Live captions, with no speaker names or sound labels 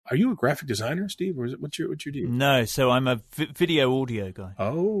Are you a graphic designer, Steve, or is it what's your deal? No, so I'm a video audio guy.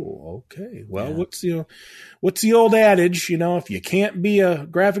 Oh, okay. Well, what's the old adage? If you can't be a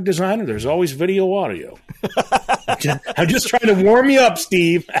graphic designer, there's always video audio. I'm just trying to warm you up,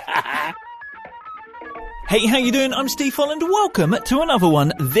 Steve. Hey, how you doing? I'm Steve Holland. Welcome to another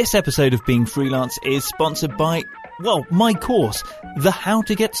one. This episode of Being Freelance is sponsored by, my course, the How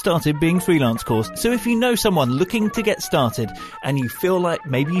to Get Started Being Freelance course. So if you know someone looking to get started and you feel like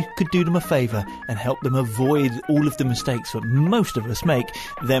maybe you could do them a favour and help them avoid all of the mistakes that most of us make,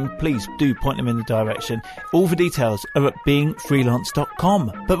 then please do point them in the direction. All the details are at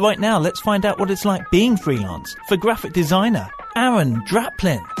beingfreelance.com. But right now, let's find out what it's like being freelance for graphic designer Aaron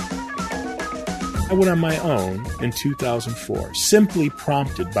Draplin. I went on my own in 2004, simply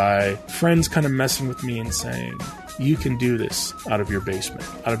prompted by friends kind of messing with me and saying, you can do this out of your basement,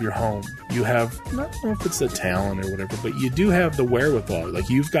 out of your home. You have, I don't know if it's the talent or whatever, but you do have the wherewithal. Like,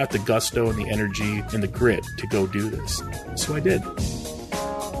 you've got the gusto and the energy and the grit to go do this. So I did.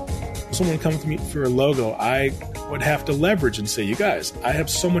 Someone comes to me for a logo, I would have to leverage and say, you guys, I have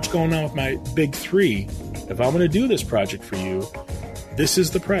so much going on with my big three. If I'm going to do this project for you, this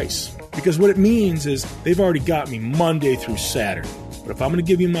is the price. Because what it means is they've already got me Monday through Saturday. But if I'm going to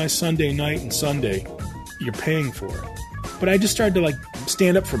give you my Sunday night and Sunday, you're paying for it. But I just started to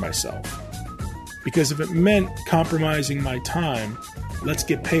stand up for myself. Because if it meant compromising my time, let's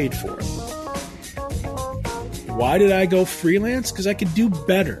get paid for it. Why did I go freelance? Because I could do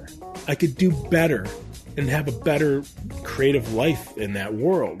better. I could do better and have a better creative life in that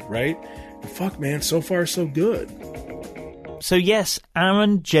world, right? And fuck, man, so far so good. So yes,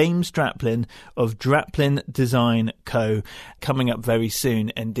 Aaron James Draplin of Draplin Design Co. coming up very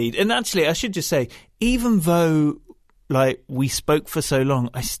soon indeed. And actually, I should just say, even though we spoke for so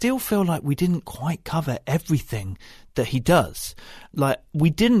long, I still feel like we didn't quite cover everything that he does. We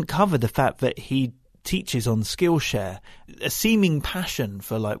didn't cover the fact that he teaches on Skillshare, a seeming passion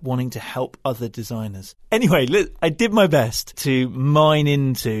for wanting to help other designers. Anyway, I did my best to mine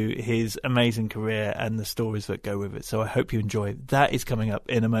into his amazing career and the stories that go with it. So I hope you enjoy. That is coming up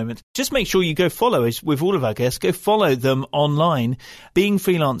in a moment. Just make sure you go follow, as with all of our guests, go follow them online,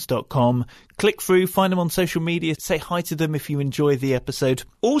 beingfreelance.com. Click through, find them on social media, say hi to them if you enjoy the episode.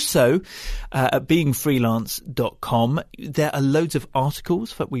 Also, at beingfreelance.com, there are loads of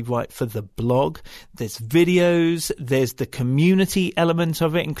articles that we write for the blog. There's videos, there's the community element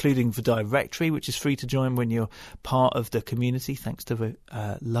of it, including the directory, which is free to join when you're part of the community, thanks to the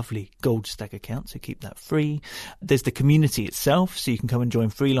lovely Gold Stack account, so keep that free. There's the community itself, so you can come and join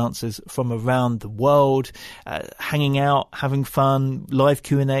freelancers from around the world, hanging out, having fun, live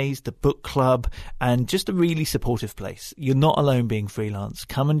Q&As, the book club, and just a really supportive place. You're not alone being freelance.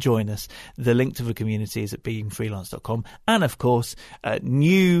 Come and join us. The link to the community is at beingfreelance.com. And of course,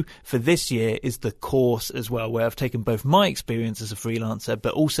 new for this year is the course as well, where I've taken both my experience as a freelancer,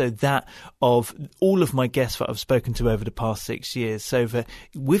 but also that of all of my guests that I've spoken to over the past 6 years. So that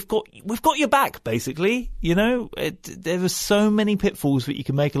we've got your back, basically. There are so many pitfalls that you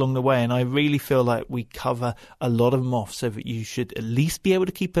can make along the way, and I really feel like we cover a lot of them off, so that you should at least be able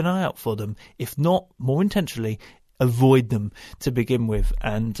to keep an eye out for them. If not, more intentionally, avoid them to begin with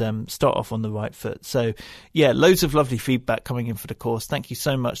and start off on the right foot. So, yeah, loads of lovely feedback coming in for the course. Thank you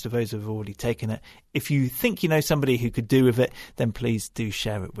so much to those who have already taken it. If you think you know somebody who could do with it, then please do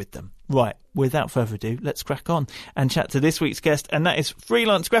share it with them. Right, without further ado, let's crack on and chat to this week's guest, and that is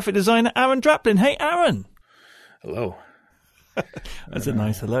freelance graphic designer Aaron Draplin. Hey, Aaron. Hello. That's a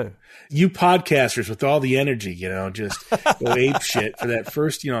nice hello. You podcasters with all the energy, just go ape shit for that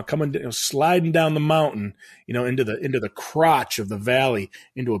first, coming, sliding down the mountain, into the crotch of the valley,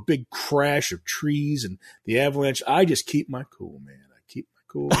 into a big crash of trees and the avalanche. I just keep my cool, man. I keep my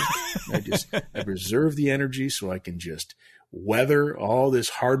cool. I preserve the energy so I can just weather all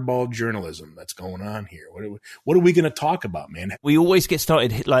this hardball journalism that's going on here. What are we going to talk about, man? We always get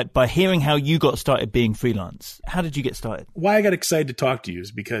started by hearing how you got started being freelance. How did you get started? Why I got excited to talk to you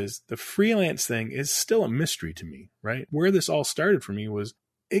is because the freelance thing is still a mystery to me, right? Where this all started for me was,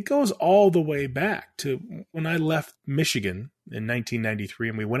 it goes all the way back to when I left Michigan in 1993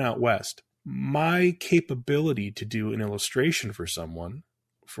 and we went out west. My capability to do an illustration for someone,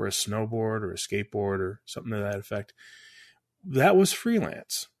 for a snowboard or a skateboard or something to that effect, that was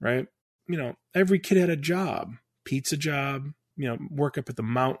freelance, right? Every kid had a job, pizza job, work up at the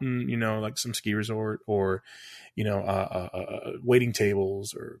mountain, like some ski resort, or, waiting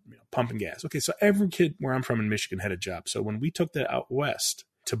tables, or pumping gas. Okay, so every kid where I'm from in Michigan had a job. So when we took that out west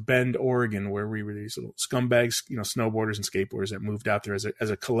to Bend, Oregon, where we were these little scumbags, snowboarders and skateboarders that moved out there as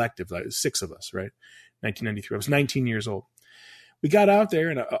a collective, like 6 of us, right? 1993. I was 19 years old. we got out there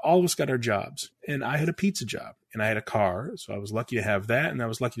and all of us got our jobs. And I had a pizza job and I had a car. So I was lucky to have that. And I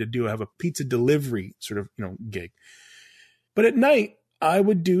was lucky to have a pizza delivery sort of, gig. But at night, I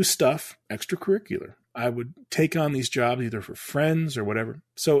would do stuff extracurricular. I would take on these jobs either for friends or whatever.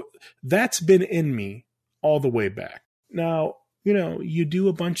 So that's been in me all the way back. Now, you do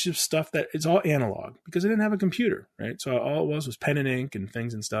a bunch of stuff that it's all analog because I didn't have a computer, right? So all it was pen and ink and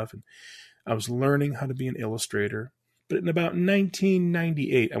things and stuff. And I was learning how to be an illustrator. But in about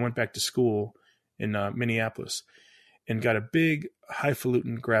 1998, I went back to school in Minneapolis and got a big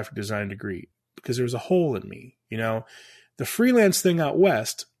highfalutin graphic design degree because there was a hole in me. The freelance thing out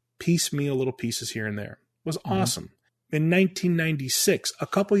west, piecemeal little pieces here and there, was awesome. In 1996, a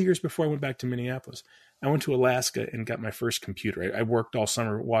couple years before I went back to Minneapolis, I went to Alaska and got my first computer. I worked all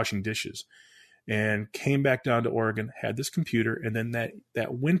summer washing dishes and came back down to Oregon, had this computer. And then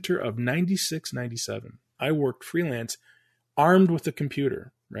that winter of 96, 97, I worked freelance armed with a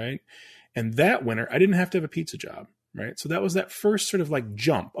computer, right? And that winter, I didn't have to have a pizza job, right? So that was that first sort of like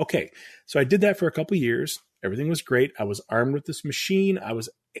jump. Okay, so I did that for a couple of years. Everything was great. I was armed with this machine. I was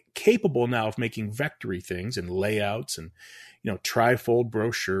capable now of making vectory things and layouts and, trifold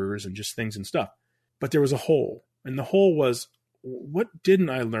brochures and just things and stuff. But there was a hole. And the hole was, what didn't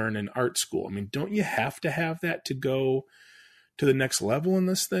I learn in art school? I mean, don't you have to have that to go to the next level in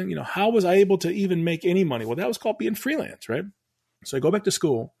this thing? How was I able to even make any money? Well, that was called being freelance, right? So I go back to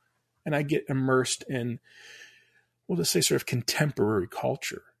school and I get immersed in, we'll just say sort of contemporary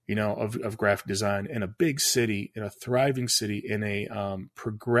culture, of graphic design in a big city, in a thriving city, in a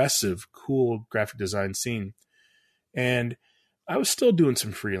progressive, cool graphic design scene. And I was still doing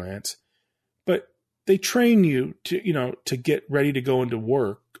some freelance, but they train you to get ready to go into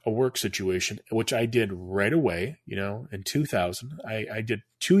a work situation, which I did right away, in 2000. I did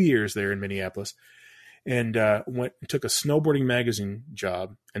 2 years there in Minneapolis and took a snowboarding magazine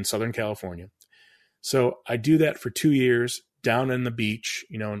job in Southern California. So I do that for 2 years down on the beach,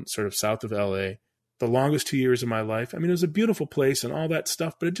 sort of south of LA, the longest 2 years of my life. I mean, it was a beautiful place and all that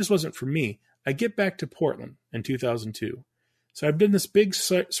stuff, but it just wasn't for me. I get back to Portland in 2002. So I've done this big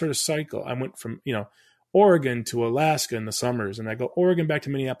sort of cycle. I went from, Oregon to Alaska in the summers, and I go Oregon back to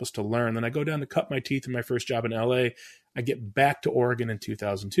Minneapolis to learn. Then I go down to cut my teeth in my first job in LA. I get back to Oregon in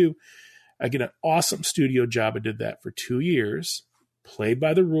 2002. I get an awesome studio job. I did that for 2 years, played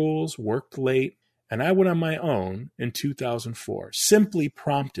by the rules, worked late, and I went on my own in 2004, simply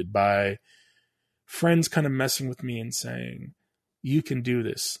prompted by friends kind of messing with me and saying, you can do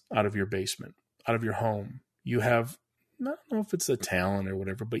this out of your basement, out of your home. You have, I don't know if it's the talent or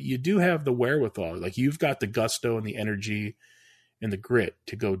whatever, but you do have the wherewithal. Like you've got the gusto and the energy and the grit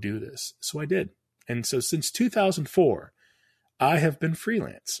to go do this. So I did. And so since 2004, I have been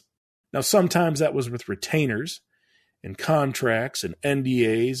freelance. Now, sometimes that was with retainers and contracts and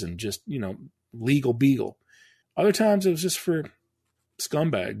NDAs and just, legal beagle. Other times it was just for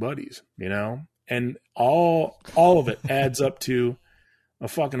scumbag buddies, and all of it adds up to a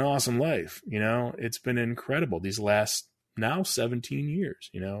fucking awesome life. It's been incredible these last now 17 years,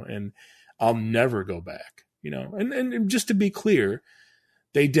 and I'll never go back, and just to be clear,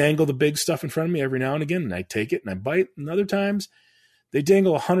 they dangle the big stuff in front of me every now and again, and I take it and I bite. And other times they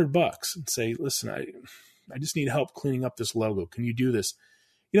dangle $100 and say, listen, I just need help cleaning up this logo. Can you do this?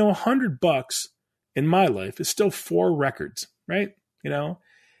 $100 in my life is still 4 records, right? And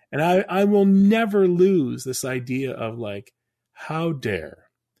I will never lose this idea of like, how dare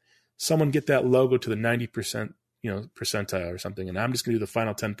someone get that logo to the 90%, percentile or something, and I'm just going to do the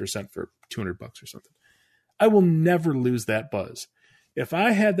final 10% for $200 or something. I will never lose that buzz. If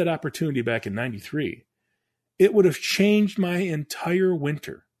I had that opportunity back in 93, it would have changed my entire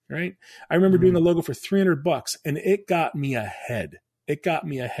winter, right? I remember doing the logo for $300 and it got me ahead. It got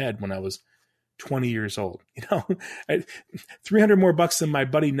me ahead when I was 20 years old, $300 more bucks than my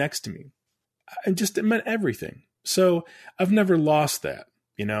buddy next to me. It meant everything. So I've never lost that,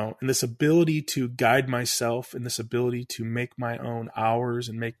 and this ability to guide myself and this ability to make my own hours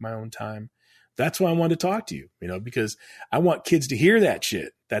and make my own time. That's why I wanted to talk to you, because I want kids to hear that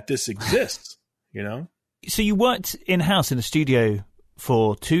shit, that this exists, So you worked in-house in a studio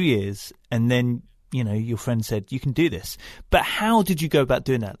for 2 years and then, your friend said, you can do this. But how did you go about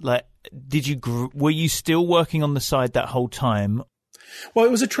doing that? Like, were you still working on the side that whole time? Well,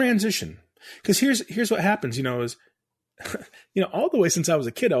 it was a transition. Because here's what happens, is, all the way since I was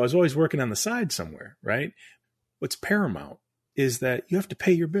a kid, I was always working on the side somewhere, right? What's paramount is that you have to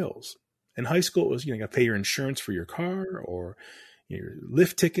pay your bills. In high school, it was, you got to pay your insurance for your car or your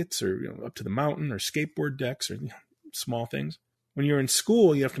lift tickets or, up to the mountain or skateboard decks or small things. when you're in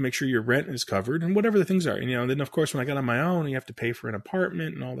school, you have to make sure your rent is covered and whatever the things are. And, then of course, when I got on my own, you have to pay for an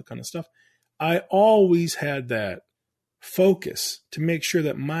apartment and all that kind of stuff. I always had that focus to make sure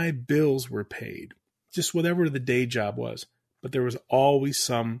that my bills were paid, just whatever the day job was. But there was always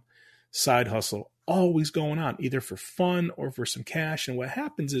some side hustle always going on, either for fun or for some cash. And what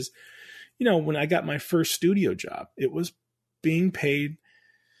happens is, when I got my first studio job, it was being paid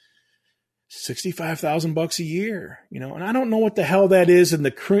 $65,000 a year, and I don't know what the hell that is in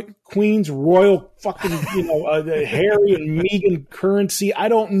the Queen's Royal fucking, the Harry and Meghan currency. I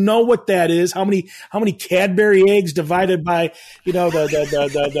don't know what that is. How many Cadbury eggs divided by,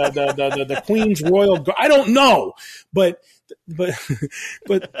 the Queen's Royal. I don't know, but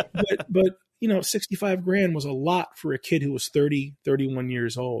 65 grand was a lot for a kid who was 30, 31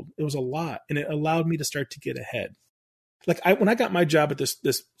 years old. It was a lot, and it allowed me to start to get ahead. When I got my job at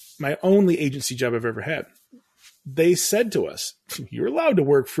this my only agency job I've ever had, they said to us, you're allowed to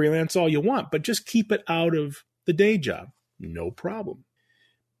work freelance all you want, but just keep it out of the day job. No problem.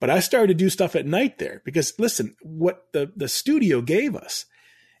 But I started to do stuff at night there because, listen, what the studio gave us,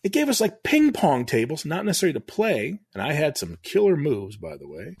 it gave us like ping pong tables, not necessarily to play. And I had some killer moves, by the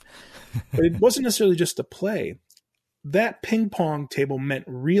way, but it wasn't necessarily just to play. That ping pong table meant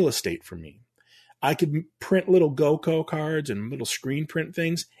real estate for me. I could print little GoCo cards and little screen print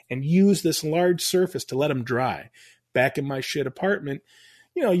things and use this large surface to let them dry. Back in my shit apartment,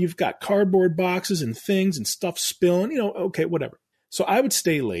 you've got cardboard boxes and things and stuff spilling, okay, whatever. So I would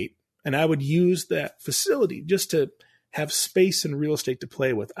stay late and I would use that facility just to have space and real estate to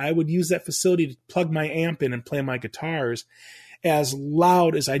play with. I would use that facility to plug my amp in and play my guitars as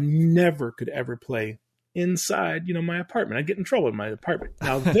loud as I never could ever play inside, my apartment. I'd get in trouble in my apartment.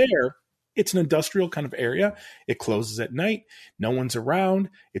 Now there, it's an industrial kind of area. It closes at night. No one's around.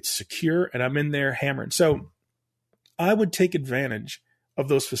 It's secure. And I'm in there hammering. So I would take advantage of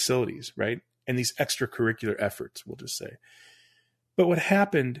those facilities, right? And these extracurricular efforts, we'll just say. But what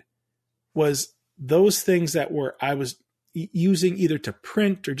happened was those things that I was using either to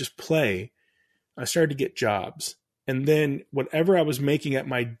print or just play, I started to get jobs. And then whatever I was making at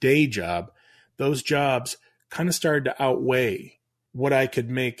my day job, those jobs kind of started to outweigh what I could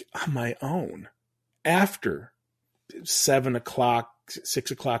make on my own after 7 o'clock,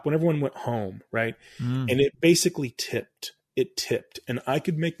 6 o'clock, when everyone went home, right? And it basically tipped. It tipped. And I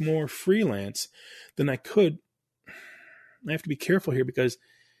could make more freelance than I could. I have to be careful here because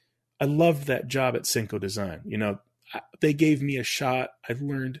I loved that job at Cinco Design. They gave me a shot. I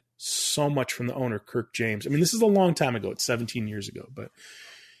learned so much from the owner, Kirk James. I mean, this is a long time ago. It's 17 years ago, but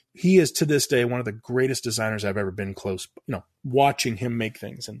he is to this day one of the greatest designers I've ever been close, watching him make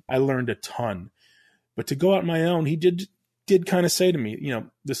things. And I learned a ton. But to go out on my own, he did kind of say to me,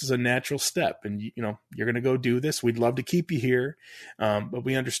 this is a natural step and, you're going to go do this. We'd love to keep you here. But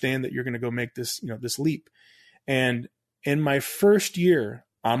we understand that you're going to go make this, this leap. And in my first year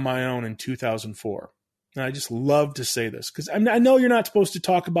on my own in 2004, and I just love to say this because I know you're not supposed to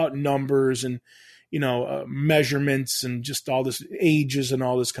talk about numbers and, measurements and just all this ages and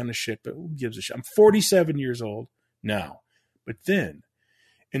all this kind of shit, but who gives a shit? I'm 47 years old now. But then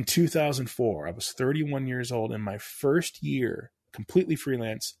in 2004, I was 31 years old in my first year, completely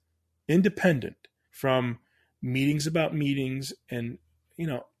freelance, independent from meetings about meetings and,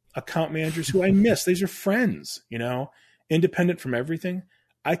 account managers who I miss. These are friends, independent from everything.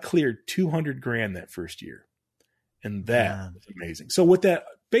 I cleared 200 grand that first year. And that was amazing. So what that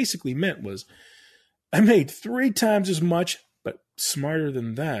basically meant was I made 3 times as much, but smarter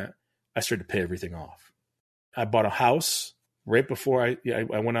than that, I started to pay everything off. I bought a house right before I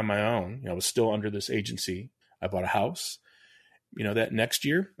went on my own. I was still under this agency. I bought a house. That next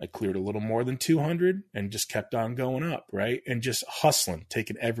year, I cleared a little more than 200 and just kept on going up, right? And just hustling,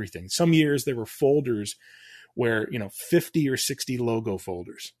 taking everything. Some years there were folders where, 50 or 60 logo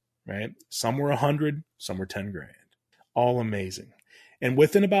folders, right? Some were 100, some were 10 grand. All amazing. And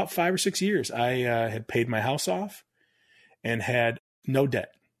within about 5 or 6 years, I had paid my house off and had no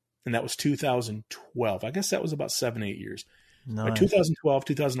debt. And that was 2012. I guess that was about 7, 8 years. Nice. By 2012,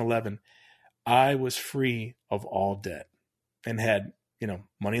 2011, I was free of all debt and had,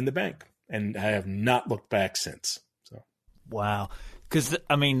 money in the bank. And I have not looked back since. So, wow. Because,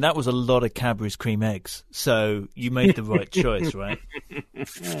 that was a lot of Cadbury's cream eggs. So you made the right choice, right?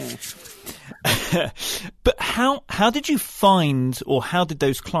 But how did you find, or how did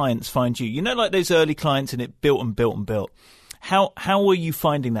those clients find you? Like those early clients and it built and built and built. How were you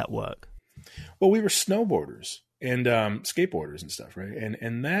finding that work? Well, we were snowboarders and skateboarders and stuff, right?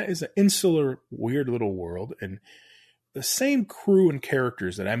 And that is an insular, weird little world. And the same crew and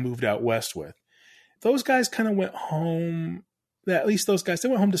characters that I moved out west with, those guys kind of went home at least those guys, they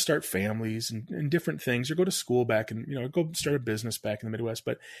went home to start families and different things, or go to school back and, go start a business back in the Midwest.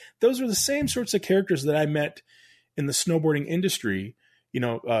 But those were the same sorts of characters that I met in the snowboarding industry,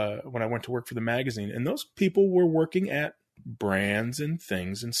 when I went to work for the magazine. And those people were working at brands and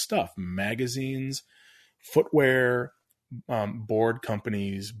things and stuff, magazines, footwear, board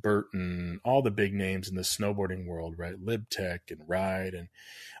companies, Burton, all the big names in the snowboarding world, right? LibTech and Ride and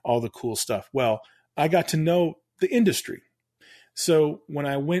all the cool stuff. Well, I got to know the industry. So when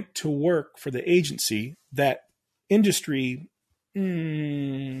I went to work for the agency, that industry,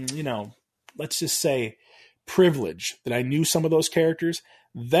 let's just say privilege that I knew some of those characters,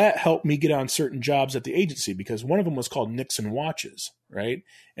 that helped me get on certain jobs at the agency, because one of them was called Nixon Watches, right?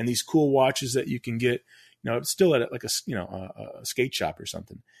 And these cool watches that you can get, still at like a skate shop or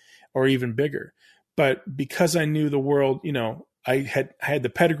something, or even bigger. But because I knew the world, I had the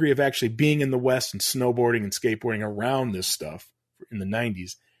pedigree of actually being in the West and snowboarding and skateboarding around this stuff in the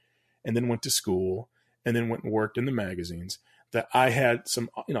 90s, and then went to school and then went and worked in the magazines, that I had some,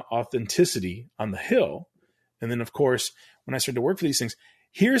 authenticity on the hill. And then, of course, when I started to work for these things,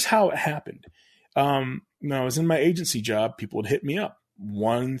 here's how it happened. When I was in my agency job, people would hit me up.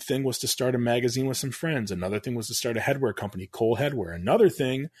 One thing was to start a magazine with some friends. Another thing was to start a headwear company, Cole Headwear. Another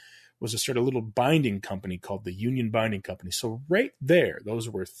thing was to start a little binding company called the Union Binding Company. So right there, those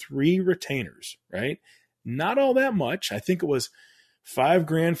were 3 retainers, right? Not all that much. I think it was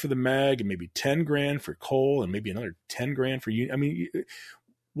 $5,000 for the mag and maybe $10,000 for Cole and maybe another $10,000 for Union. I mean,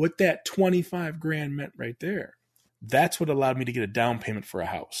 what that $25,000 meant right there, that's what allowed me to get a down payment for a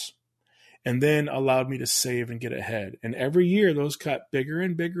house, and then allowed me to save and get ahead. And every year those got bigger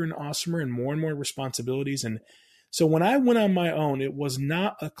and bigger and awesomer and more responsibilities. And so when I went on my own, it was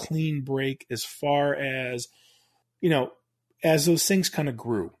not a clean break as far as, as those things kind of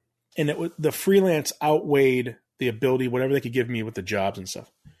grew, and the freelance outweighed the ability, whatever they could give me with the jobs and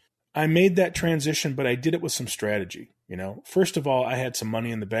stuff. I made that transition, but I did it with some strategy. First of all, I had some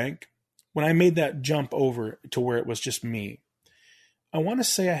money in the bank. When I made that jump over to where it was just me, I want to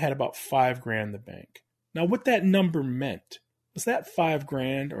say I had about $5,000 in the bank. Now, what that number meant was that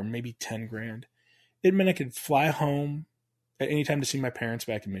 $5,000 or maybe $10,000. It meant I could fly home at any time to see my parents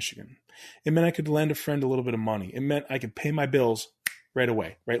back in Michigan. It meant I could lend a friend a little bit of money. It meant I could pay my bills right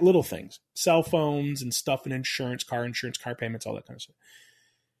away, right? Little things, cell phones and stuff, and insurance, car payments, all that kind of stuff.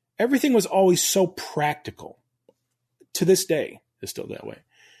 Everything was always so practical. To this day, it's still that way.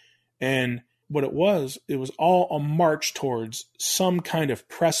 And what it was all a march towards some kind of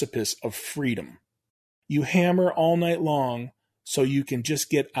precipice of freedom. You hammer all night long so you can just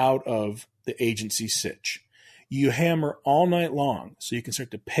get out of the agency sitch. You hammer all night long so you can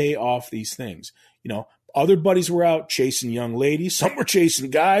start to pay off these things. Other buddies were out chasing young ladies. Some were chasing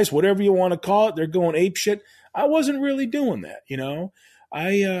guys, whatever you want to call it. They're going ape shit. I wasn't really doing that.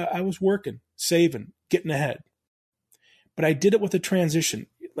 I was working, saving, getting ahead. But I did it with a transition.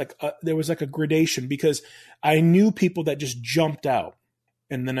 There was like a gradation, because I knew people that just jumped out.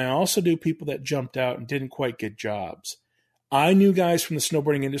 And then I also knew people that jumped out and didn't quite get jobs. I knew guys from the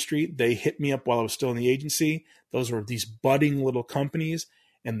snowboarding industry. They hit me up while I was still in the agency. Those were these budding little companies,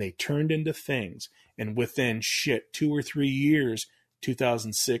 and they turned into things. And within 2 or 3 years,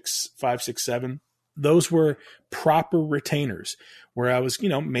 2006, 5, 6, 7, those were proper retainers where I was,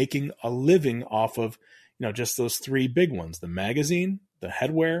 making a living off of, just those 3 big ones: the magazine, the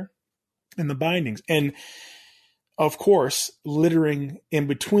headwear, and the bindings. And of course, littering in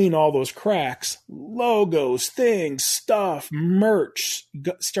between all those cracks, logos, things, stuff, merch,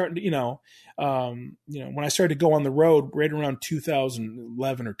 starting to, when I started to go on the road right around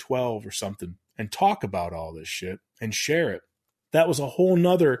 2011 or 12 or something and talk about all this shit and share it, that was a whole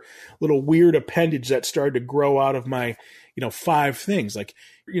nother little weird appendage that started to grow out of my, 5 things. Like,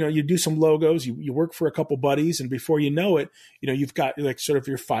 you do some logos, you work for a couple buddies, and before you know it, you've got like sort of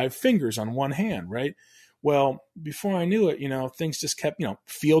your 5 fingers on one hand, right? Well, before I knew it, things just kept,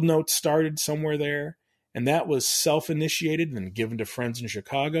 Field Notes started somewhere there, and that was self-initiated and given to friends in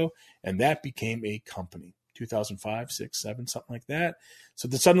Chicago, and that became a company. 2005, 6, 7, something like that. So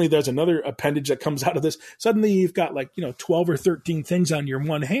then suddenly there's another appendage that comes out of this. Suddenly you've got 12 or 13 things on your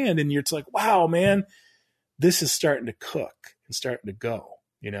one hand, and it's like, wow, man, this is starting to cook and starting to go,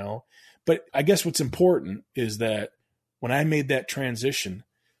 But I guess what's important is that when I made that transition,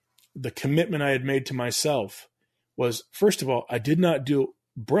 the commitment I had made to myself was, first of all, I did not do it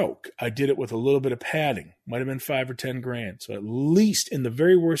broke. I did it with a little bit of padding. Might have been $5,000 or $10,000. So at least in the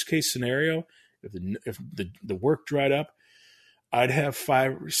very worst case scenario, if the work dried up, I'd have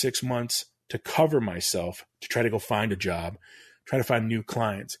 5 or 6 months to cover myself to try to go find a job, try to find new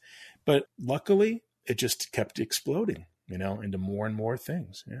clients. But luckily, it just kept exploding. into more and more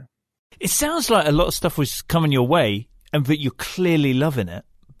things. Yeah. It sounds like a lot of stuff was coming your way and that you're clearly loving it.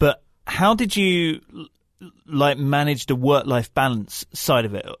 But how did you manage the work-life balance side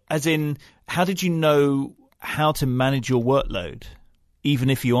of it? As in, how did you know how to manage your workload, even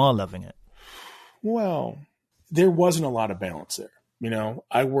if you are loving it? Well, there wasn't a lot of balance there.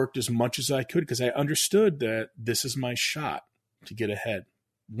 I worked as much as I could because I understood that this is my shot to get ahead.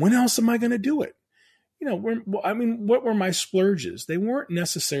 When else am I going to do it? What were my splurges? They weren't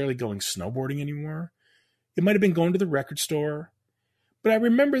necessarily going snowboarding anymore. It might have been going to the record store. But I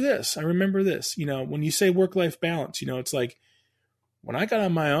remember this. When you say work-life balance, it's like when I got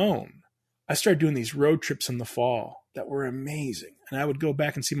on my own, I started doing these road trips in the fall that were amazing. And I would go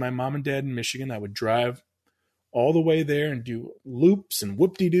back and see my mom and dad in Michigan. I would drive all the way there and do loops and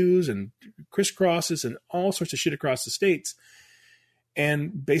whoop-de-doos and crisscrosses and all sorts of shit across the states.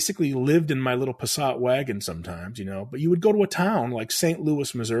 And basically lived in my little Passat wagon sometimes, but you would go to a town like St.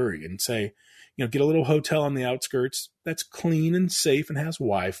 Louis, Missouri and say, get a little hotel on the outskirts that's clean and safe and has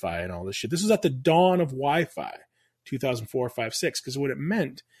Wi-Fi and all this shit. This is at the dawn of Wi-Fi, 2004, 5, 6, because what it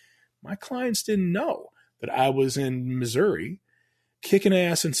meant, my clients didn't know that I was in Missouri kicking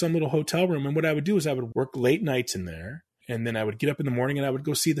ass in some little hotel room. And what I would do is I would work late nights in there, and then I would get up in the morning and I would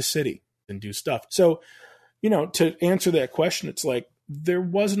go see the city and do stuff. So, to answer that question, it's like, there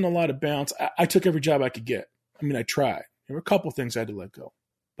wasn't a lot of balance. I took every job I could get. I tried. There were a couple things I had to let go,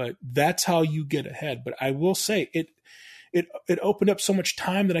 but that's how you get ahead. But I will say it opened up so much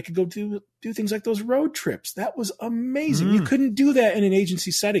time that I could go do things like those road trips. That was amazing. You couldn't do that in an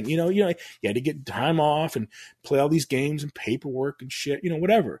agency setting. You had to get time off and play all these games and paperwork and shit,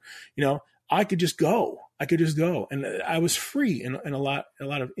 whatever. I could just go. And I was free in a lot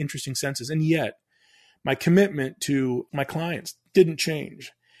of interesting senses. And yet my commitment to my clients didn't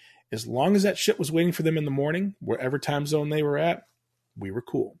change. As long as that shit was waiting for them in the morning, wherever time zone they were at, we were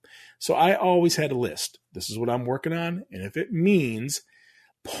cool. So I always had a list. This is what I'm working on. And if it means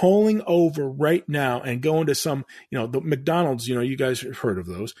pulling over right now and going to some, the McDonald's, you guys have heard of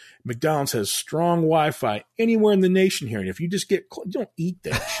those. McDonald's has strong Wi-Fi anywhere in the nation here. And if you just get, don't eat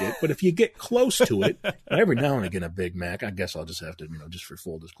that shit, but if you get close to it, every now and again, a Big Mac, I guess I'll just have to, just for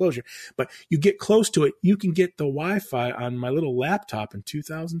full disclosure, but you get close to it, you can get the Wi-Fi on my little laptop in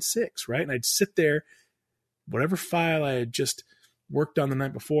 2006, right? And I'd sit there, whatever file I had just worked on the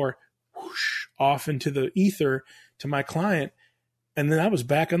night before, whoosh, off into the ether to my client. And then I was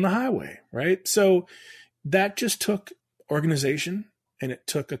back on the highway, right? So that just took organization, and it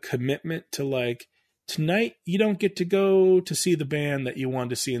took a commitment to like, tonight you don't get to go to see the band that you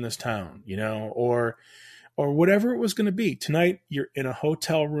wanted to see in this town, or whatever it was going to be. Tonight you're in a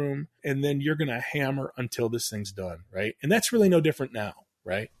hotel room, and then you're going to hammer until this thing's done, right? And that's really no different now,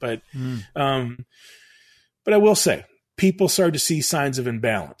 right? But I will say, people started to see signs of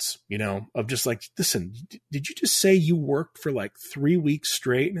imbalance, of just like, listen, did you just say you worked for like 3 weeks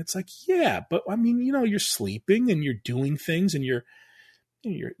straight? And it's like, yeah, but you're sleeping and you're doing things and you're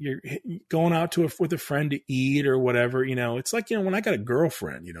going out with a friend to eat or whatever. It's like, when I got a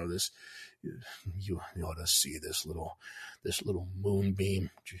girlfriend, you ought to see this little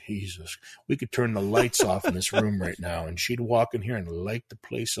moonbeam. Jesus, we could turn the lights off in this room right now, and she'd walk in here and light the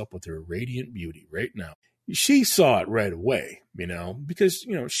place up with her radiant beauty right now. She saw it right away, because,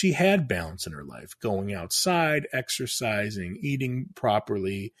 she had balance in her life, going outside, exercising, eating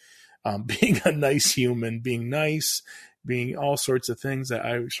properly, being a nice human, being nice, being all sorts of things that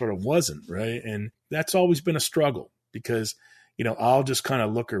I sort of wasn't, right? And that's always been a struggle because, I'll just kind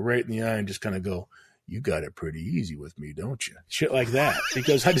of look her right in the eye and just kind of go, you got it pretty easy with me, don't you? Shit like that.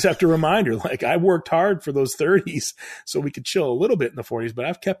 Because I just have to remind her, like, I worked hard for those 30s so we could chill a little bit in the 40s, but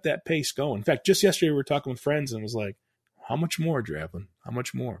I've kept that pace going. In fact, just yesterday we were talking with friends and it was like, how much more, Draplin? How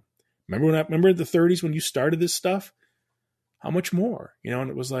much more? Remember the 30s when you started this stuff? How much more? And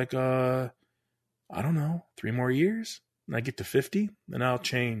it was like, I don't know, 3 more years? And I get to 50, then I'll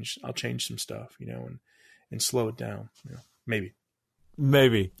change some stuff, and slow it down, maybe.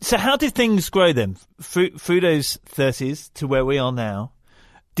 Maybe. So how did things grow then? Through those 30s to where we are now,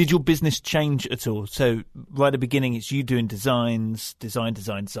 did your business change at all? So right at the beginning, it's you doing design.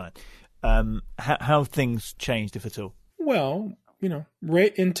 How things changed, if at all? Well,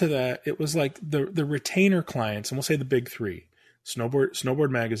 right into that, it was like the retainer clients, and we'll say the big 3,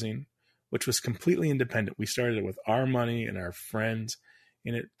 Snowboard Magazine, which was completely independent. We started it with our money and our friends,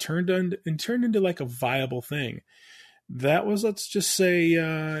 and it turned into like a viable thing. That was, let's just say,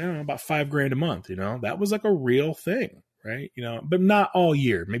 about $5,000 a month. That was like a real thing, right? But not all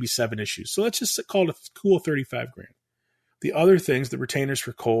year, maybe 7 issues. So let's just call it a cool $35,000. The other things, the retainers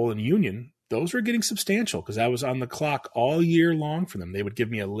for Cole and Union, those were getting substantial because I was on the clock all year long for them. They would give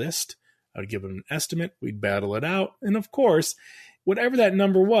me a list. I would give them an estimate. We'd battle it out. And of course, whatever that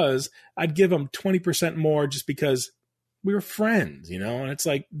number was, I'd give them 20% more just because we were friends, And it's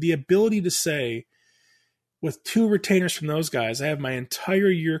like the ability to say, with 2 retainers from those guys, I have my entire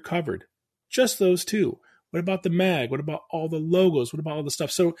year covered. Just those 2. What about the mag? What about all the logos? What about all the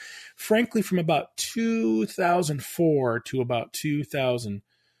stuff? So frankly, from about 2004 to about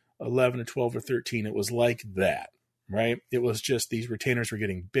 2011 or 12 or 13, it was like that, right? It was just these retainers were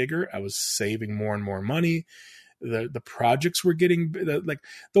getting bigger. I was saving more and more money. The projects were getting like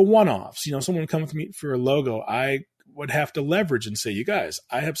the one-offs. Someone would come with me for a logo. I would have to leverage and say, you guys,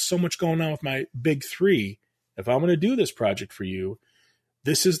 I have so much going on with my big 3. If I'm going to do this project for you,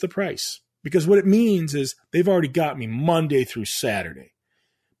 this is the price. Because what it means is they've already got me Monday through Saturday.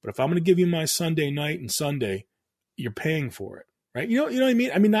 But if I'm going to give you my Sunday night and Sunday, you're paying for it, right? You know what I mean?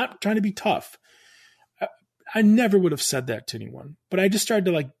 I mean, not trying to be tough. I never would have said that to anyone, but I just started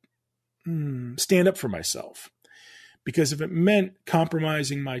to stand up for myself. Because if it meant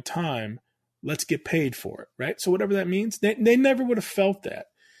compromising my time, let's get paid for it, right? So whatever that means, they never would have felt that.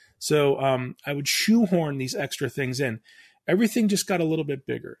 So I would shoehorn these extra things in. Everything just got a little bit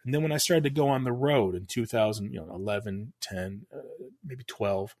bigger. And then when I started to go on the road in 2011, 10, maybe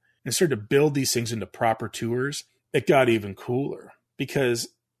 12, and started to build these things into proper tours, it got even cooler. Because,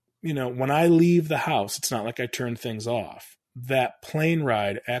 when I leave the house, it's not like I turn things off. That plane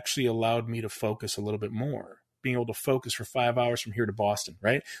ride actually allowed me to focus a little bit more. Being able to focus for 5 hours from here to Boston,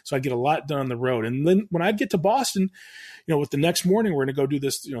 right? So I get a lot done on the road. And then when I'd get to Boston, with the next morning, we're going to go do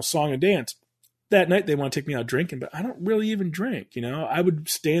this, song and dance. That night they want to take me out drinking, but I don't really even drink. I would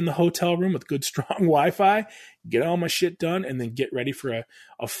stay in the hotel room with good, strong Wi-Fi, get all my shit done, and then get ready for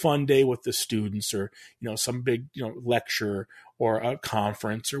a fun day with the students or, some big, lecture or a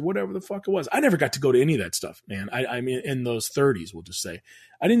conference or whatever the fuck it was. I never got to go to any of that stuff, man. I mean, in those 30s, we'll just say.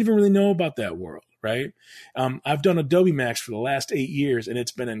 I didn't even really know about that world, right? I've done Adobe Max for the last 8 years, and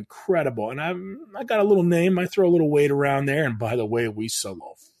it's been incredible. And I got a little name. I throw a little weight around there. And by the way, we sell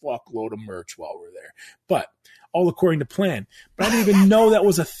a fuckload of merch while we're there. But all according to plan. But I didn't even know that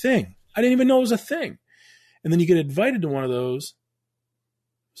was a thing. I didn't even know it was a thing. And then you get invited to one of those.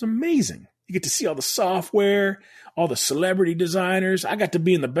 It's amazing. You get to see all the software, all the celebrity designers. I got to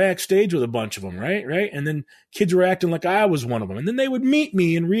be in the backstage with a bunch of them, right? And then kids were acting like I was one of them. And then they would meet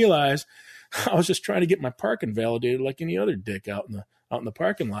me and realize I was just trying to get my parking validated like any other dick out in the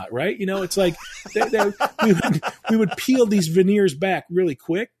parking lot, right? It's like we would peel these veneers back really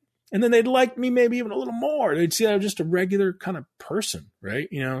quick, and then they'd like me maybe even a little more. They'd see I was just a regular kind of person, right?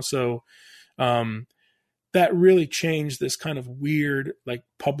 So that really changed this kind of weird like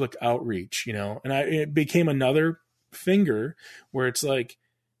public outreach, and it became another finger where it's like,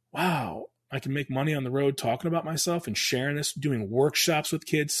 wow, I can make money on the road talking about myself and sharing this, doing workshops with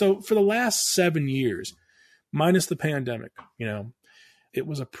kids. So for the last 7 years, minus the pandemic, it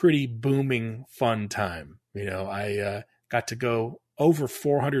was a pretty booming, fun time. I got to go over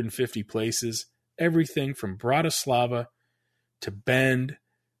 450 places, everything from Bratislava to Bend,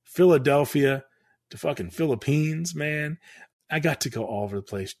 Philadelphia to fucking Philippines, man. I got to go all over the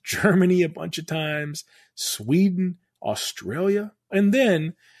place. Germany a bunch of times, Sweden, Australia, and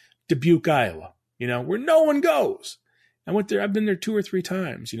then Dubuque, Iowa, where no one goes. I went there. I've been there 2 or 3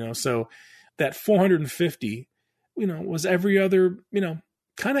 times, so that 450, was every other,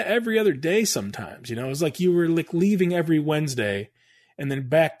 kind of every other day sometimes, it was like you were like leaving every Wednesday and then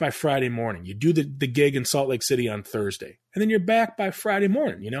back by Friday morning. You do the gig in Salt Lake City on Thursday, and then you're back by Friday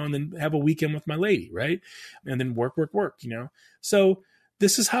morning, and then have a weekend with my lady, right? And then work. So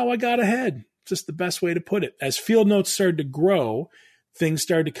this is how I got ahead. Just the best way to put it. As Field Notes started to grow, things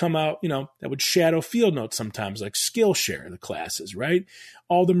started to come out, that would shadow Field Notes sometimes, like Skillshare, the classes, right?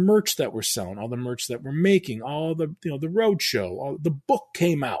 All the merch that we're selling, all the merch that we're making, all the, the road show, all the book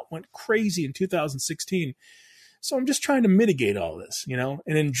came out, went crazy in 2016. So I'm just trying to mitigate all this, and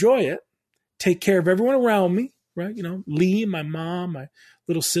enjoy it, take care of everyone around me, right? Lee, my mom, my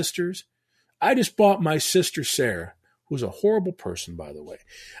little sisters. I just bought my sister, Sarah, who's a horrible person, by the way.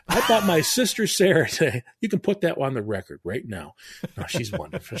 I bought my sister, Sarah, today. You can put that on the record right now. No, she's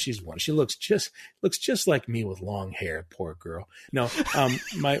wonderful. She's wonderful. She looks just like me with long hair. Poor girl. No,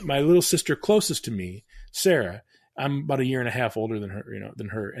 my little sister closest to me, Sarah, I'm about 1.5 years older than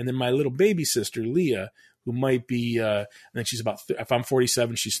her. And then my little baby sister, Leah, who might be, I think she's about, if I'm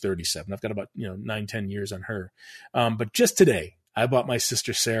 47, she's 37. I've got about, 9-10 years on her. But just today, I bought my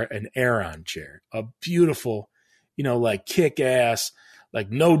sister, Sarah, an Aeron chair, a beautiful, like kick-ass, like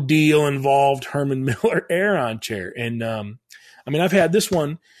no deal involved Herman Miller Aeron chair. And I've had this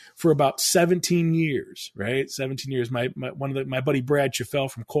one for about 17 years, right? 17 years. My buddy Brad Chaffel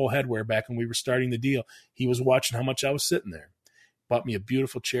from Cole Headwear, back when we were starting the deal, he was watching how much I was sitting there. Bought me a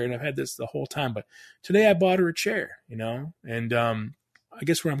beautiful chair, and I've had this the whole time. But today I bought her a chair, and I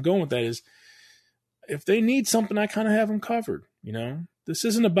guess where I'm going with that is, if they need something, I kind of have them covered. This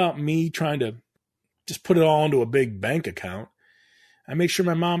isn't about me trying to just put it all into a big bank account. I make sure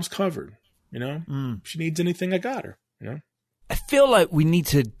my mom's covered. If she needs anything, I got her. I feel like we need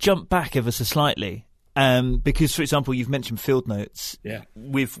to jump back ever so slightly. Because, for example, you've mentioned Field Notes. Yeah.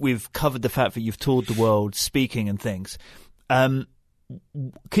 We've covered the fact that you've toured the world speaking and things.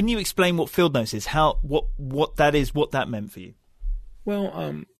 Can you explain what Field Notes is? What that is, what that meant for you?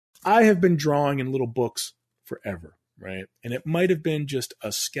 Well, I have been drawing in little books forever, right? And it might have been just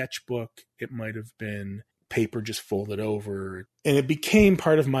a sketchbook. It might have been paper just folded over. And it became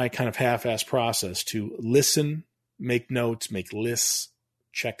part of my kind of half-assed process to listen, make notes, make lists,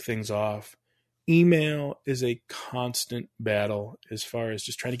 check things off. Email is a constant battle as far as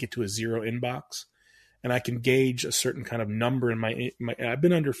just trying to get to a zero inbox. And I can gauge a certain kind of number in my I've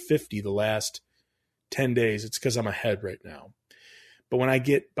been under 50 the last 10 days. It's because I'm ahead right now. But when I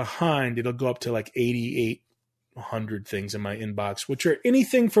get behind, it'll go up to like 8,800 things in my inbox, which are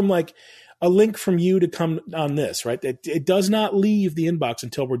anything from like a link from you to come on this, right? It does not leave the inbox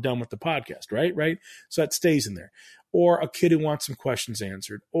until we're done with the podcast, right? So that stays in there. Or a kid who wants some questions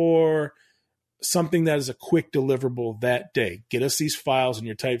answered, or something that is a quick deliverable that day. Get us these files and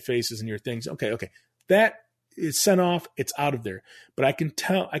your typefaces and your things. Okay. That is sent off. It's out of there. But I can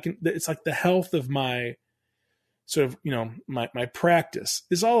tell, it's like the health of my sort of, my practice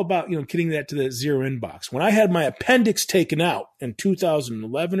is all about, getting that to the zero inbox. When I had my appendix taken out in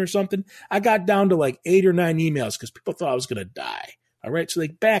 2011 or something, I got down to like 8 or 9 emails because people thought I was going to die. All right. So they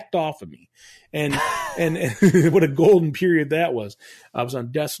backed off of me. And what a golden period that was. I was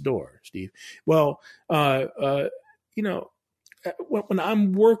on death's door, Steve. Well, when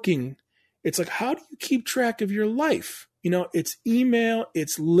I'm working, it's like, how do you keep track of your life? It's email,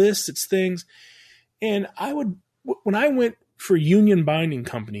 it's lists, it's things. And when I went for Union Binding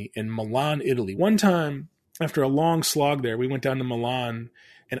Company in Milan, Italy, one time after a long slog there, we went down to Milan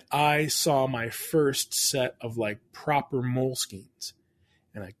and I saw my first set of like proper Moleskines.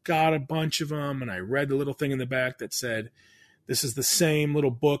 And I got a bunch of them and I read the little thing in the back that said, this is the same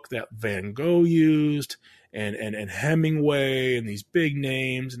little book that Van Gogh used and Hemingway and these big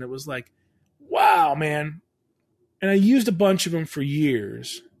names. And it was like, wow, man. And I used a bunch of them for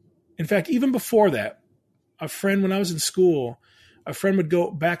years. In fact, even before that, a friend, when I was in school, a friend would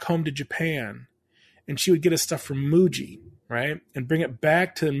go back home to Japan and she would get us stuff from Muji, right? And bring it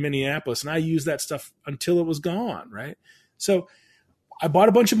back to Minneapolis. And I used that stuff until it was gone, right? So I bought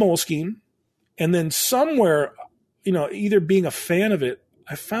a bunch of Moleskine, and then somewhere, either being a fan of it,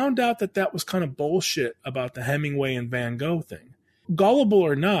 I found out that was kind of bullshit about the Hemingway and Van Gogh thing. Gullible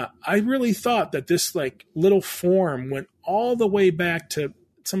or not, I really thought that this like little form went all the way back to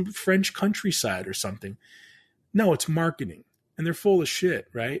some French countryside or something. No, it's marketing, and they're full of shit,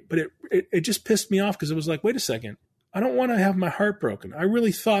 right? But it just pissed me off because it was like, wait a second, I don't want to have my heart broken. I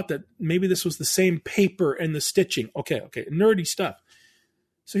really thought that maybe this was the same paper and the stitching. Okay, nerdy stuff.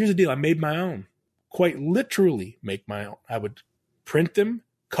 So here's the deal. I made my own, quite literally make my own. I would print them,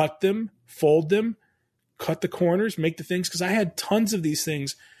 cut them, fold them, cut the corners, make the things. Because I had tons of these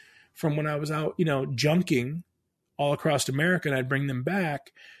things from when I was out, junking all across America, and I'd bring them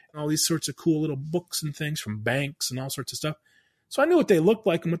back. And all these sorts of cool little books and things from banks and all sorts of stuff. So I knew what they looked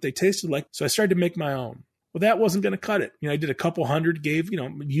like and what they tasted like. So I started to make my own. Well, that wasn't going to cut it. I did a couple hundred,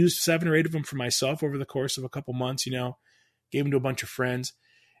 used 7 or 8 of them for myself over the course of a couple months, gave them to a bunch of friends.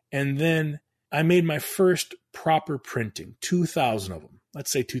 And then I made my first proper printing, 2,000 of them.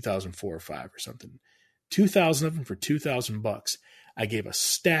 Let's say 2004 or 5 or something. 2,000 of them for $2,000. I gave a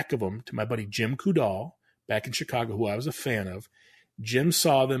stack of them to my buddy Jim Kudal back in Chicago, who I was a fan of. Jim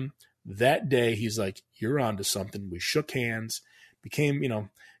saw them that day. He's like, you're onto something. We shook hands, became,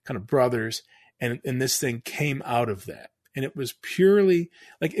 kind of brothers. And this thing came out of that. And it was purely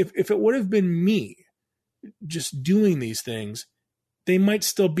like, if it would have been me just doing these things, they might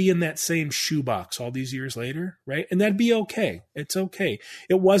still be in that same shoebox all these years later, right? And that'd be okay. It's okay.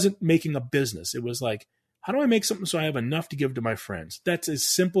 It wasn't making a business. It was like, how do I make something so I have enough to give to my friends? That's as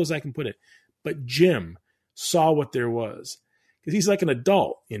simple as I can put it. But Jim saw what there was, because he's like an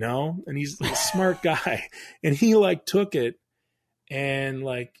adult, and he's a smart guy. And he like took it and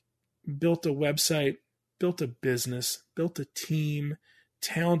like built a website, built a business, built a team,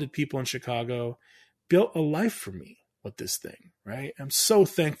 talented people in Chicago, built a life for me. with this thing, right? I'm so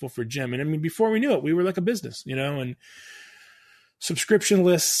thankful for Jim. And I mean, before we knew it, we were like a business, and subscription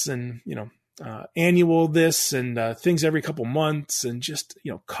lists and, annual this and things every couple months and just,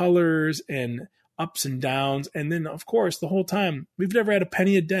 colors and ups and downs. And then, of course, the whole time, we've never had a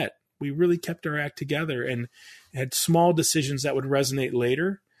penny of debt. We really kept our act together and had small decisions that would resonate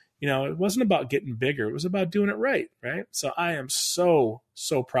later. It wasn't about getting bigger. It was about doing it right, right? So I am so,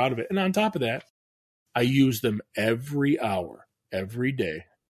 so proud of it. And on top of that, I use them every hour, every day.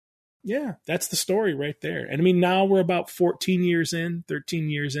 Yeah, that's the story right there. And I mean, now we're about 13 years in,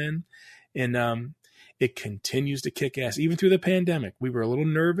 and it continues to kick ass. Even through the pandemic, we were a little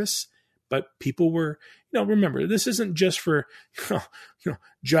nervous, but people were, remember, this isn't just for,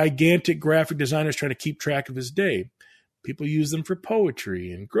 gigantic graphic designers trying to keep track of his day. People use them for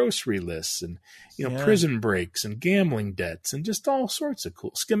poetry and grocery lists and, prison breaks and gambling debts and just all sorts of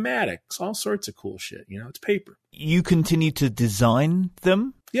cool schematics, all sorts of cool shit. It's paper. You continue to design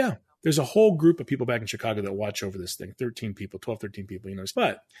them? Yeah. There's a whole group of people back in Chicago that watch over this thing, 13 people. But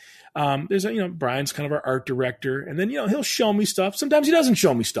there's Brian's kind of our art director. And then, he'll show me stuff. Sometimes he doesn't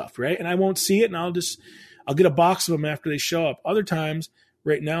show me stuff, right? And I won't see it. And I'll get a box of them after they show up. Other times,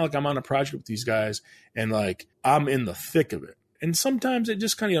 right now, like I'm on a project with these guys and like I'm in the thick of it. And sometimes it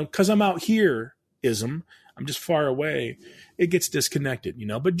just kind of, because I'm out here, I'm just far away, it gets disconnected,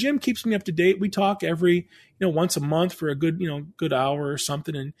 but Jim keeps me up to date. We talk every, once a month for a good, good hour or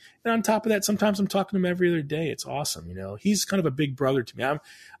something. And on top of that, sometimes I'm talking to him every other day. It's awesome. He's kind of a big brother to me.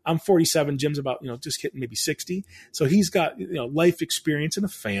 I'm 47. Jim's about, just hitting maybe 60. So he's got, life experience and a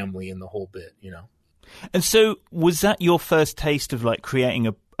family and the whole bit, And so was that your first taste of like creating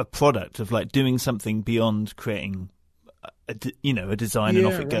a product, of like doing something beyond creating a design and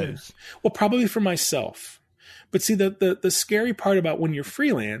off it goes? Well, probably for myself. But see, the scary part about when you're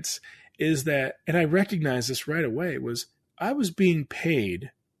freelance is that, and I recognized this right away, was I was being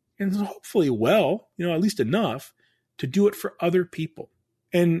paid, and hopefully well, at least enough to do it for other people.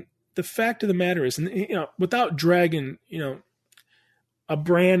 And the fact of the matter is, and without dragging, a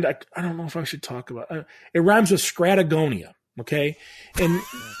brand, I don't know if I should talk about. It rhymes with Stratagonia, okay? And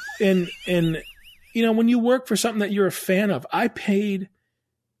when you work for something that you're a fan of, I paid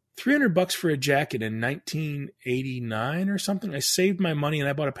 $300 for a jacket in 1989 or something. I saved my money and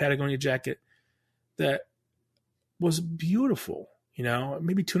I bought a Patagonia jacket that was beautiful,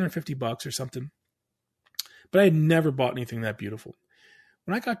 maybe $250 or something. But I had never bought anything that beautiful.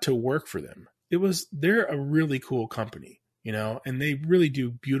 When I got to work for them, they're a really cool company. And they really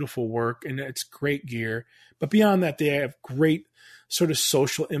do beautiful work and it's great gear. But beyond that, they have great sort of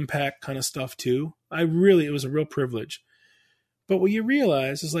social impact kind of stuff too. It was a real privilege. But what you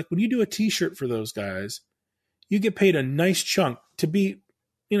realize is like when you do a t-shirt for those guys, you get paid a nice chunk. To be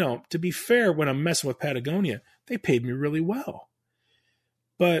fair, when I'm messing with Patagonia, they paid me really well.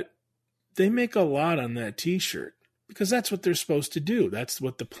 But they make a lot on that t-shirt because that's what they're supposed to do. That's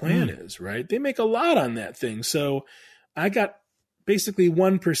what the plan is, right? They make a lot on that thing. So I got basically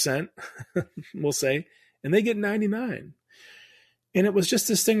 1%, we'll say, and they get 99. And it was just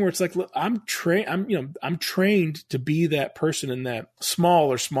this thing where it's like, look, I'm trained to be that person in that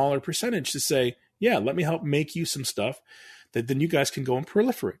smaller percentage to say, yeah, let me help make you some stuff that then you guys can go and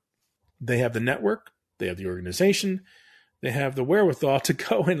proliferate. They have the network, they have the organization, they have the wherewithal to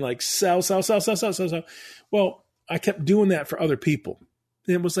go and like sell. Well, I kept doing that for other people.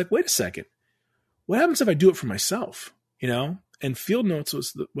 And it was like, wait a second, what happens if I do it for myself? And Field Notes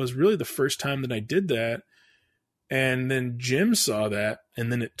was really the first time that I did that. And then Jim saw that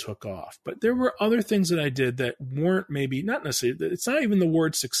and then it took off. But there were other things that I did that weren't maybe, not necessarily, it's not even the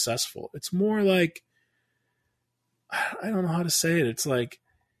word successful. It's more like, I don't know how to say it. It's like,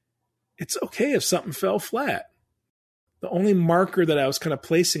 it's okay if something fell flat. The only marker that I was kind of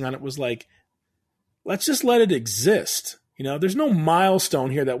placing on it was like, let's just let it exist. There's no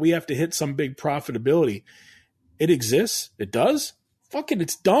milestone here that we have to hit some big profitability. It exists. It does. Fuck it.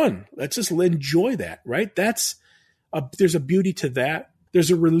 It's done. Let's just enjoy that, right? There's a beauty to that.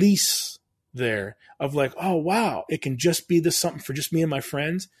 There's a release there of like, oh, wow, it can just be this something for just me and my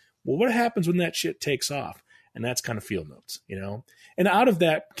friends. Well, what happens when that shit takes off? And that's kind of Field Notes, And out of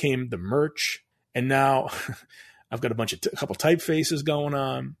that came the merch. And now I've got a couple typefaces going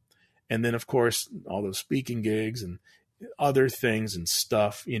on. And then, of course, all those speaking gigs and other things and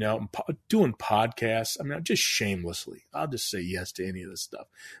stuff, doing podcasts. I mean, just shamelessly, I'll just say yes to any of this stuff.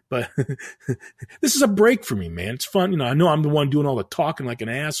 But this is a break for me, man. It's fun. I know I'm the one doing all the talking like an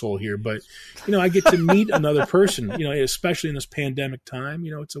asshole here, but, I get to meet another person, especially in this pandemic time.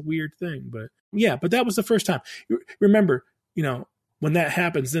 It's a weird thing. But yeah, but that was the first time. Remember, when that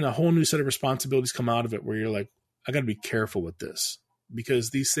happens, then a whole new set of responsibilities come out of it where you're like, I got to be careful with this because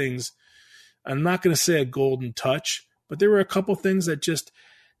these things, I'm not going to say a golden touch, but there were a couple things that just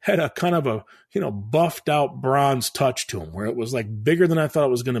had a kind of a, buffed out bronze touch to them where it was like bigger than I thought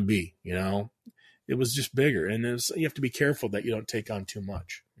it was going to be, It was just bigger. And you have to be careful that you don't take on too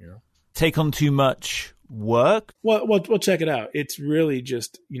much, Take on too much work? Well, we'll check it out. It's really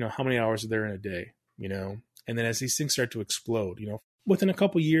just, how many hours are there in a day, And then as these things start to explode, within a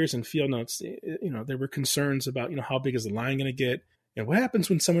couple years in field notes, there were concerns about, how big is the line going to get? And what happens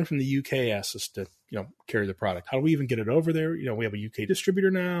when someone from the UK asks us to, carry the product? How do we even get it over there? We have a UK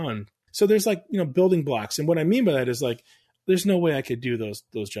distributor now. And so there's like, building blocks. And what I mean by that is like, there's no way I could do those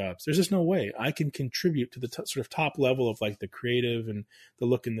jobs. There's just no way I can contribute to the sort of top level of like the creative and the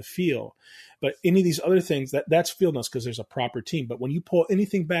look and the feel. But any of these other things, that's field notes because there's a proper team. But when you pull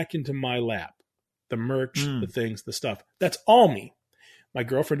anything back into my lap, the merch, the things, the stuff, that's all me. My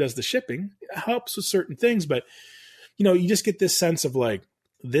girlfriend does the shipping, it helps with certain things, but you just get this sense of like,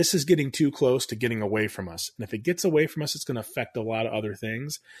 this is getting too close to getting away from us. And if it gets away from us, it's going to affect a lot of other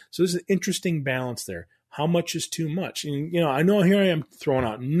things. So there's an interesting balance there. How much is too much? And, I know here I am throwing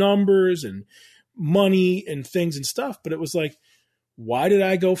out numbers and money and things and stuff, but it was like, why did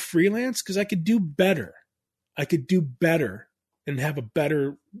I go freelance? Because I could do better. I could do better and have a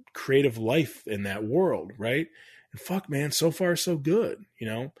better creative life in that world, right? And fuck, man, so far so good,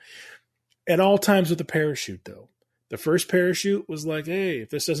 At all times with the parachute, though. The first parachute was like, hey, if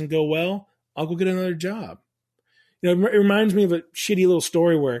this doesn't go well, I'll go get another job. It reminds me of a shitty little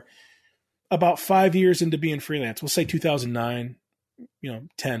story where about 5 years into being freelance, we'll say 2009,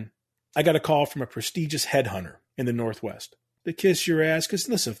 10, I got a call from a prestigious headhunter in the Northwest. They kiss your ass because,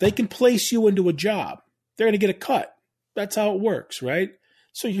 listen, if they can place you into a job, they're going to get a cut. That's how it works, right?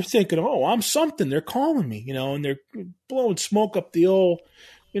 So you're thinking, oh, I'm something. They're calling me, and they're blowing smoke up the old,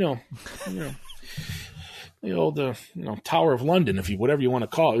 the old, Tower of London, whatever you want to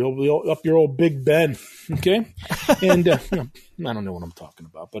call it, up your old Big Ben, okay? And I don't know what I'm talking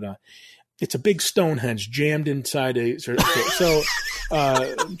about, but it's a big Stonehenge jammed inside a. So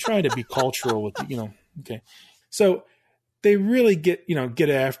I'm trying to be cultural with okay. So they really get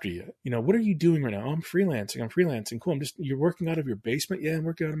after you. What are you doing right now? Oh, I'm freelancing. Cool. You're working out of your basement. Yeah, I'm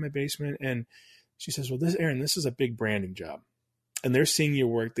working out of my basement. And she says, well, Aaron, this is a big branding job. And they're seeing your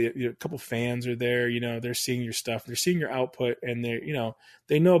work. A couple fans are there, they're seeing your stuff. They're seeing your output and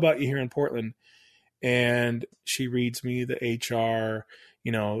they know about you here in Portland. And she reads me the HR,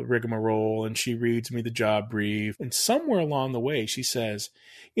 rigmarole, and she reads me the job brief. And somewhere along the way, she says,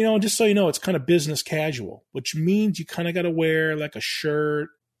 just so you know, it's kind of business casual, which means you kind of got to wear like a shirt.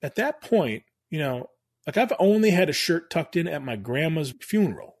 At that point, like I've only had a shirt tucked in at my grandma's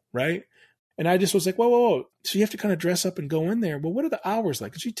funeral, right? And I just was like, whoa. So you have to kind of dress up and go in there. Well, what are the hours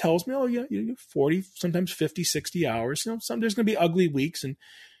like? And she tells me, oh, yeah, 40, sometimes 50, 60 hours. There's going to be ugly weeks. And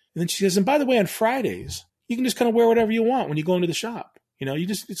then she says, and by the way, on Fridays, you can just kind of wear whatever you want when you go into the shop.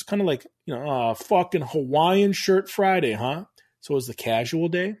 It's kind of like, fucking Hawaiian shirt Friday, huh? So it was the casual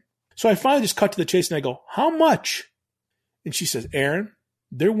day. So I finally just cut to the chase and I go, how much? And she says, Aaron,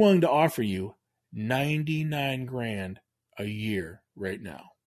 they're willing to offer you 99 grand a year right now.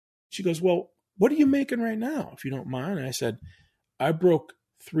 She goes, well, what are you making right now, if you don't mind? And I said, I broke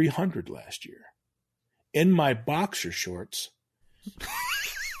 300 last year in my boxer shorts,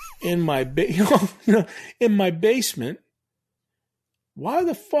 in my in my basement. Why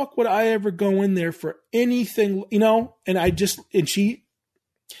the fuck would I ever go in there for anything, and she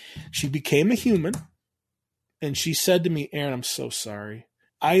became a human and she said to me, Aaron, I'm so sorry.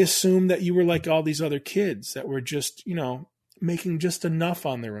 I assumed that you were like all these other kids that were just, making just enough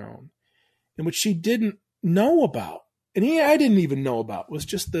on their own. And what she didn't know about, and I didn't even know about, was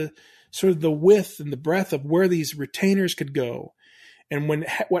just the sort of the width and the breadth of where these retainers could go. And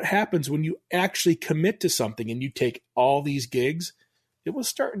what happens when you actually commit to something and you take all these gigs, it was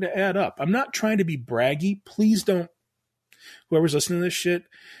starting to add up. I'm not trying to be braggy. Please don't, whoever's listening to this shit,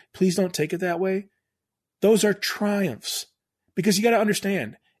 please don't take it that way. Those are triumphs. Because you got to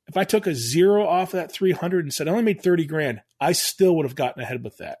understand, if I took a zero off of that 300 and said I only made 30 grand, I still would have gotten ahead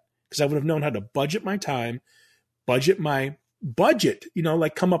with that. Because I would have known how to budget my time, budget my budget,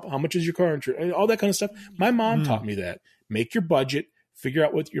 like come up, how much is your car insurance, all that kind of stuff. My mom taught me that. Make your budget, figure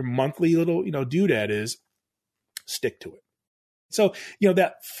out what your monthly little, doodad is, stick to it. So,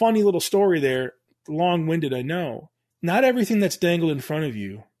 that funny little story there, long-winded, I know. Not everything that's dangled in front of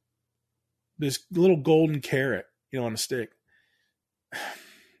you, this little golden carrot, on a stick,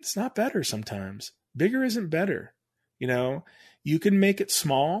 it's not better sometimes. Bigger isn't better. You can make it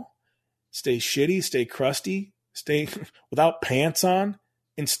small, stay shitty, stay crusty, stay without pants on,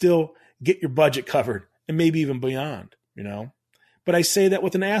 and still get your budget covered and maybe even beyond, But I say that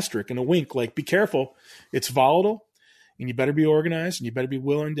with an asterisk and a wink, like, be careful. It's volatile, and you better be organized, and you better be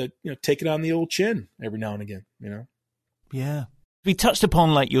willing to, take it on the old chin every now and again, Yeah. We touched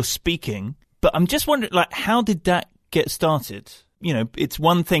upon, like, your speaking, but I'm just wondering, like, how did that get started? It's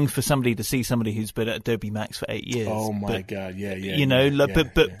one thing for somebody to see somebody who's been at Adobe Max for 8 years. Oh my God. Yeah.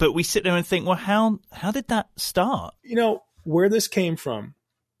 But we sit there and think, well, how did that start? Where this came from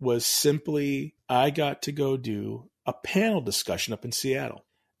was simply, I got to go do a panel discussion up in Seattle,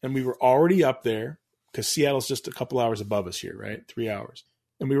 and we were already up there because Seattle's just a couple hours above us here, right? 3 hours.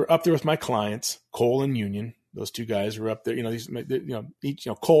 And we were up there with my clients, Cole and Union. Those two guys were up there.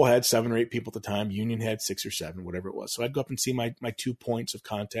 Cole had 7 or 8 people at the time. Union had 6 or 7, whatever it was. So I'd go up and see my 2 points of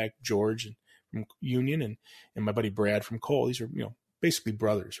contact, George from Union and my buddy Brad from Cole. These are, basically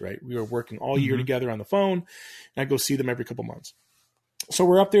brothers, right? We were working all year together on the phone, and I'd go see them every couple months. So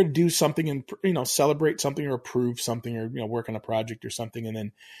we're up there to do something and, celebrate something or approve something or, work on a project or something. And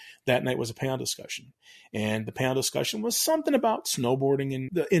then that night was a panel discussion. And the panel discussion was something about snowboarding in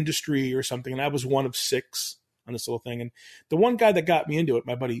the industry or something. And I was one of 6 on this little thing. And the one guy that got me into it,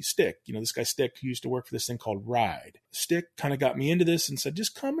 my buddy Stick, this guy Stick, who used to work for this thing called Ride. Stick kind of got me into this and said,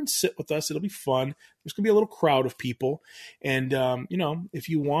 just come and sit with us. It'll be fun. There's going to be a little crowd of people. And, if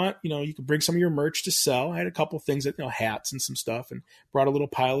you want, you can bring some of your merch to sell. I had a couple of things that, hats and some stuff, and brought a little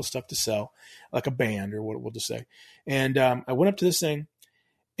pile of stuff to sell, like a band or what we'll just say. And I went up to this thing,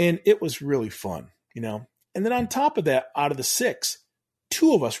 and it was really fun, And then on top of that, out of the 6,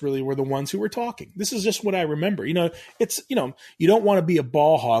 2 of us really were the ones who were talking. This is just what I remember. It's, you don't want to be a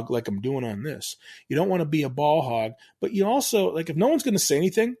ball hog like I'm doing on this. You don't want to be a ball hog, but you also, like, if no one's going to say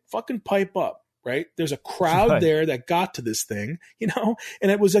anything, fucking pipe up, right? There's a crowd there that got to this thing,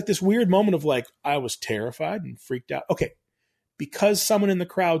 and it was like this weird moment of, like, I was terrified and freaked out. Okay. Because someone in the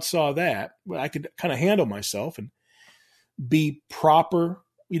crowd saw that, I could kind of handle myself and be proper,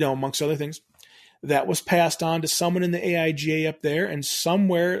 amongst other things. That was passed on to someone in the AIGA up there, and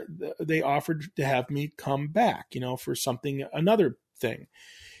somewhere they offered to have me come back, for something, another thing.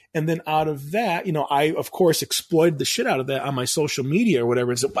 And then out of that, I, of course, exploited the shit out of that on my social media or whatever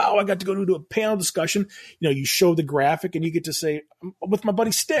and said, wow, I got to go to a panel discussion. You show the graphic and you get to say, I'm with my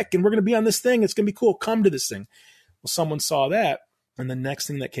buddy Stick, and we're going to be on this thing. It's going to be cool. Come to this thing. Well, someone saw that. And the next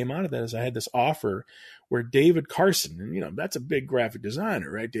thing that came out of that is I had this offer where David Carson, and that's a big graphic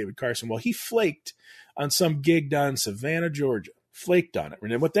designer, right? David Carson. Well, he flaked on some gig down in Savannah, Georgia. Flaked on it.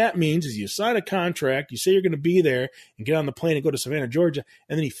 And what that means is you sign a contract, you say you're going to be there and get on the plane and go to Savannah, Georgia,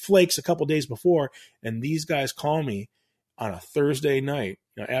 and then he flakes a couple days before. And these guys call me on a Thursday night,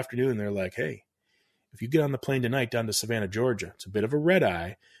 afternoon. They're like, hey, if you get on the plane tonight down to Savannah, Georgia, it's a bit of a red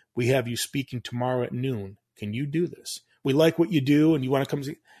eye. We have you speaking tomorrow at noon. Can you do this? We like what you do, and you want to come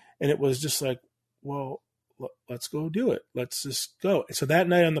see. And it was just like, well, let's go do it. Let's just go. And so that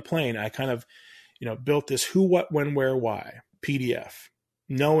night on the plane, I kind of, built this who, what, when, where, why PDF,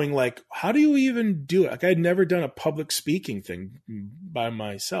 knowing, like, how do you even do it? Like, I'd never done a public speaking thing by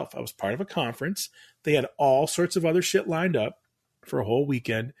myself. I was part of a conference. They had all sorts of other shit lined up for a whole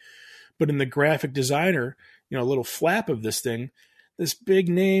weekend. But in the graphic designer, a little flap of this thing, this big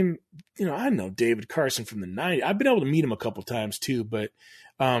name, I know David Carson from the 90s. I've been able to meet him a couple times too, but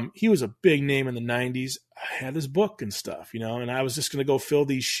he was a big name in the 90s. I had his book and stuff, and I was just going to go fill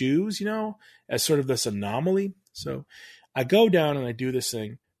these shoes, as sort of this anomaly. So I go down and I do this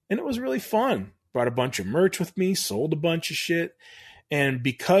thing, and it was really fun. Brought a bunch of merch with me, sold a bunch of shit. And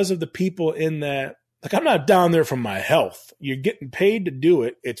because of the people in that, like, I'm not down there for my health. You're getting paid to do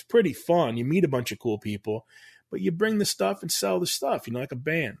it. It's pretty fun. You meet a bunch of cool people. But you bring the stuff and sell the stuff, like a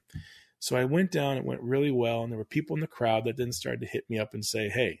band. So I went down, it went really well, and there were people in the crowd that then started to hit me up and say,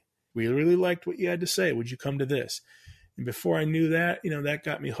 hey, we really liked what you had to say. Would you come to this? And before I knew that, that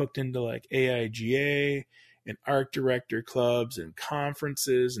got me hooked into, like, AIGA and art director clubs and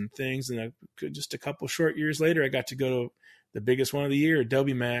conferences and things. And just a couple short years later, I got to go to the biggest one of the year,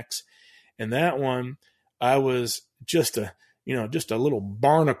 Adobe Max. And that one, I was just a little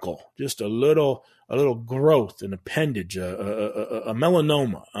barnacle, just a little growth, an appendage, a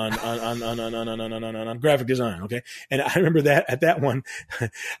melanoma on graphic design. Okay. And I remember that at that one,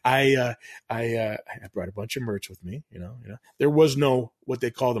 I brought a bunch of merch with me, there was no, what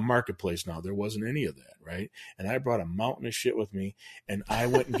they call the marketplace now. There wasn't any of that. Right. And I brought a mountain of shit with me, and I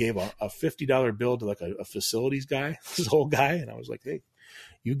went and gave a $50 bill to, like, a facilities guy, this old guy. And I was like, hey,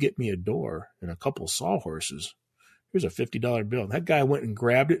 you get me a door and a couple sawhorses, here's a $50 bill. That guy went and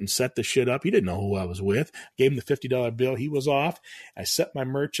grabbed it and set the shit up. He didn't know who I was with. I gave him the $50 bill. He was off. I set my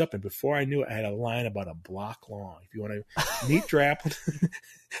merch up, and before I knew it, I had a line about a block long. If you want to meet Draplin,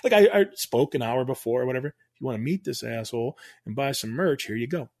 like I spoke an hour before or whatever. If you want to meet this asshole and buy some merch, here you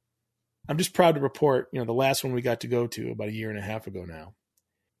go. I'm just proud to report, the last one we got to go to about a year and a half ago now,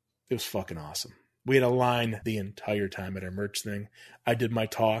 it was fucking awesome. We had a line the entire time at our merch thing. I did my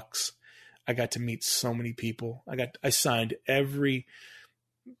talks. I got to meet so many people. I signed every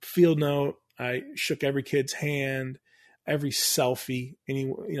field note. I shook every kid's hand, every selfie,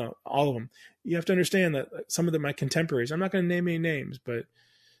 all of them. You have to understand that some of them, my contemporaries, I'm not going to name any names, but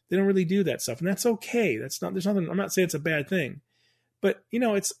they don't really do that stuff. And that's okay. There's nothing, I'm not saying it's a bad thing, but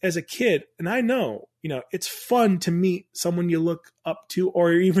it's as a kid, and I know, it's fun to meet someone you look up to,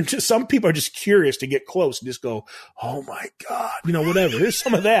 or even just some people are just curious to get close and just go, oh my God, whatever. There's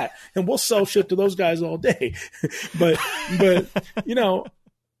some of that. And we'll sell shit to those guys all day. but,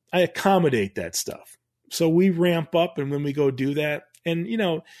 I accommodate that stuff. So we ramp up, and when we go do that, and,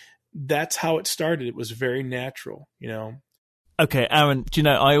 that's how it started. It was very natural, Okay, Aaron, do you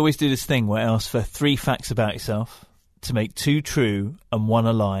know, I always do this thing where I ask for 3 facts about yourself to make 2 true and 1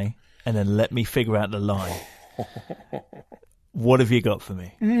 a lie, and then let me figure out the lie. What have you got for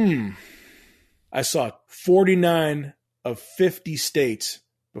me? I saw 49 of 50 states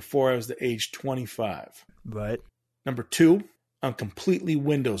before I was the age 25. Right. Number 2, I'm completely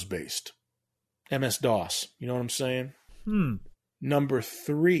Windows-based. MS-DOS. You know what I'm saying? Number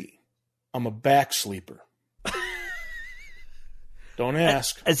 3, I'm a back sleeper. Don't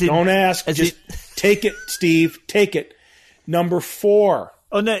ask. Don't ask. Just take it, Steve. Take it. Number 4.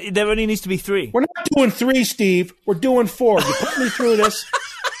 Oh, no, there only needs to be 3. We're not doing 3, Steve. We're doing 4. You put me through this.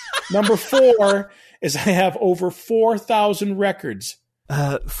 Number 4 is I have over 4,000 records.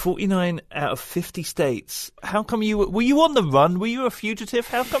 49 out of 50 states. How come were you on the run? Were you a fugitive?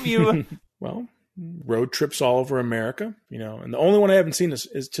 How come you were... Well, road trips all over America, and the only one I haven't seen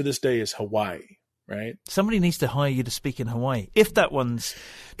is to this day is Hawaii. Right? Somebody needs to hire you to speak in Hawaii. If that one's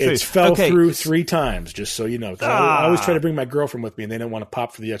true. It's fell through 3 times, just so you know. I always try to bring my girlfriend with me, and they don't want to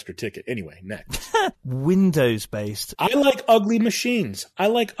pop for the extra ticket. Anyway, next. Windows-based. I like ugly machines. I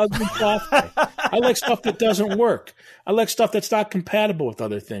like ugly software. I like stuff that doesn't work. I like stuff that's not compatible with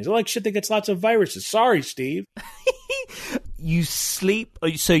other things. I like shit that gets lots of viruses. Sorry, Steve. You sleep,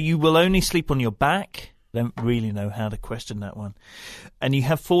 so you will only sleep on your back? I don't really know how to question that one. And you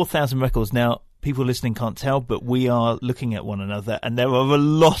have 4,000 records. Now, people listening can't tell, but we are looking at one another, and there are a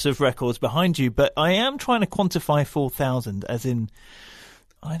lot of records behind you. But I am trying to quantify 4,000, as in,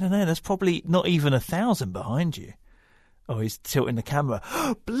 I don't know, there's probably not even 1,000 behind you. Oh, he's tilting the camera.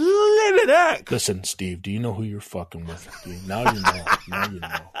 Blimmin' heck! Listen, Steve, do you know who you're fucking with? Now you know. Now you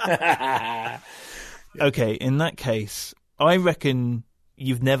know. Okay, in that case, I reckon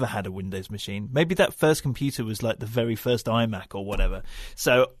you've never had a Windows machine. Maybe that first computer was like the very first iMac or whatever.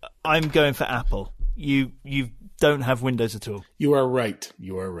 So I'm going for Apple. You don't have Windows at all. You are right.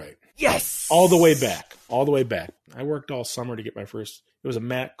 You are right. Yes! All the way back. All the way back. I worked all summer to get my first... It was a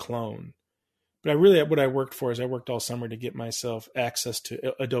Mac clone. But what I worked for is I worked all summer to get myself access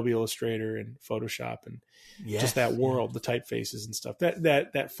to Adobe Illustrator and Photoshop and just that world, the typefaces and stuff,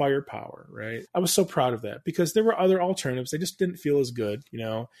 that firepower, right? I was so proud of that because there were other alternatives. They just didn't feel as good,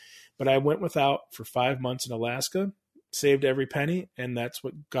 but I went without for 5 months in Alaska, saved every penny. And that's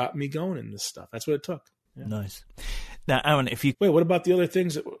what got me going in this stuff. That's what it took. Yeah. Nice. Now, Aaron, wait, what about the other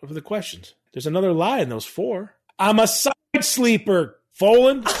things for the questions? There's another lie in those 4. I'm a side sleeper,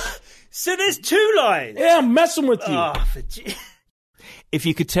 Folan. So there's 2 lies. Yeah, I'm messing with you. Oh, if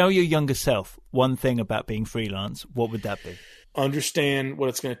you could tell your younger self one thing about being freelance, what would that be? Understand what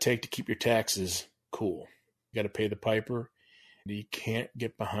it's going to take to keep your taxes cool. You got to pay the piper. You can't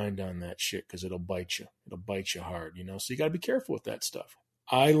get behind on that shit because it'll bite you. It'll bite you hard, So you got to be careful with that stuff.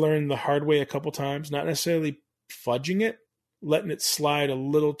 I learned the hard way a couple times, not necessarily fudging it, letting it slide a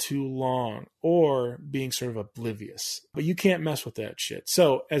little too long or being sort of oblivious. But you can't mess with that shit.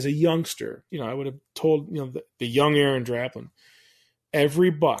 So as a youngster, I would have told, the young Aaron Draplin,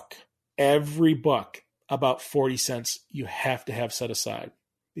 every buck, about 40 cents you have to have set aside.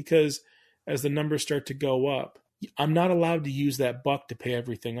 Because as the numbers start to go up, I'm not allowed to use that buck to pay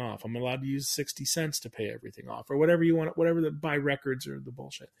everything off. I'm allowed to use 60 cents to pay everything off or whatever you want, whatever buy records or the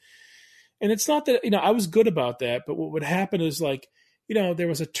bullshit. And it's not that, I was good about that, but what would happen is there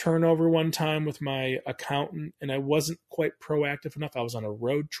was a turnover one time with my accountant and I wasn't quite proactive enough. I was on a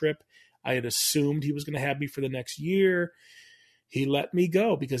road trip. I had assumed he was going to have me for the next year. he let me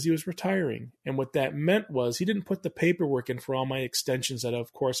go because he was retiring. And what that meant was he didn't put the paperwork in for all my extensions that,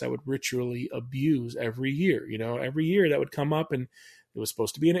 of course, I would ritually abuse every year. Every year that would come up, and it was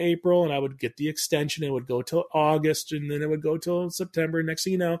supposed to be in April, and I would get the extension. It would go till August, and then it would go till September. Next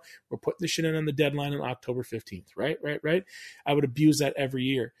thing you know, we're putting the shit in on the deadline on October 15th, right? I would abuse that every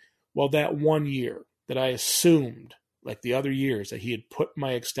year. Well, that one year that I assumed, like the other years, that he had put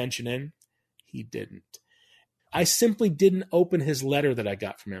my extension in, he didn't. I simply didn't open his letter that I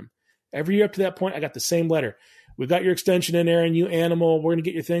got from him. Every year up to that point, I got the same letter. We got your extension in, Aaron, you animal. We're going to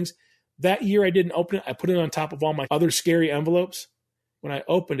get your things. That year, I didn't open it. I put it on top of all my other scary envelopes. When I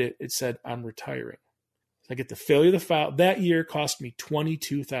opened it, it said, I'm retiring. So I get the failure of the file. That year cost me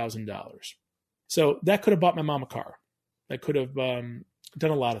 $22,000. So that could have bought my mom a car. That could have done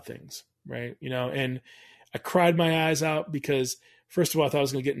a lot of things, right? And I cried my eyes out because, first of all, I thought I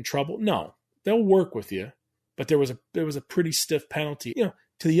was going to get in trouble. No, they'll work with you. But there was a pretty stiff penalty.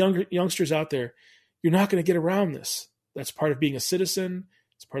 To the youngsters out there, you're not going to get around this. That's part of being a citizen.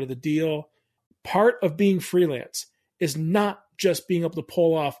 It's part of the deal. Part of being freelance is not just being able to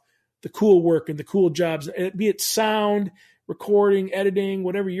pull off the cool work and the cool jobs, be it sound, recording, editing,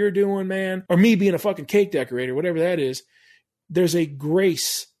 whatever you're doing, man, or me being a fucking cake decorator, whatever that is. There's a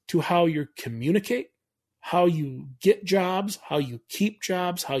grace to how you communicate, how you get jobs, how you keep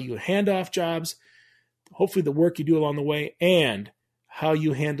jobs, how you hand off jobs, hopefully the work you do along the way, and how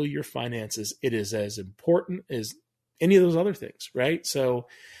you handle your finances. It is as important as any of those other things, right? So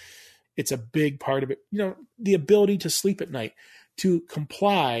it's a big part of it. The ability to sleep at night, to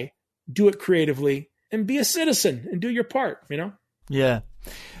comply, do it creatively, and be a citizen and do your part, Yeah.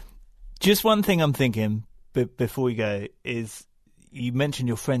 Just one thing I'm thinking before we go is you mentioned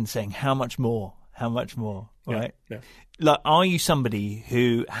your friend saying, how much more, right? Yeah. Like, are you somebody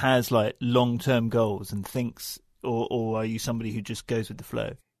who has like long-term goals and thinks, or are you somebody who just goes with the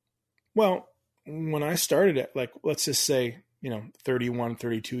flow? Well, when I started at, like, let's just say, 31,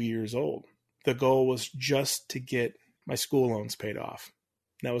 32 years old, the goal was just to get my school loans paid off.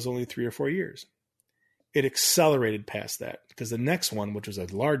 That was only 3 or 4 years. It accelerated past that because the next one, which was a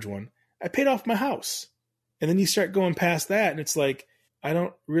large one, I paid off my house. And then you start going past that, and it's like, I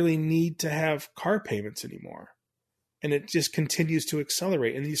don't really need to have car payments anymore. And it just continues to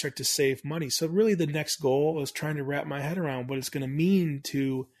accelerate, and then you start to save money. So really the next goal is trying to wrap my head around what it's going to mean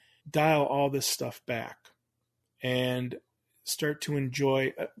to dial all this stuff back and start to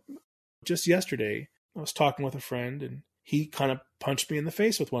enjoy. Just yesterday, I was talking with a friend, and he kind of punched me in the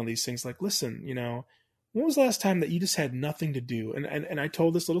face with one of these things like, listen, when was the last time that you just had nothing to do? And I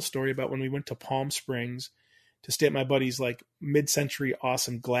told this little story about when we went to Palm Springs to stay at my buddy's like mid-century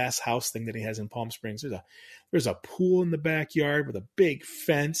awesome glass house thing that he has in Palm Springs. There's a pool in the backyard with a big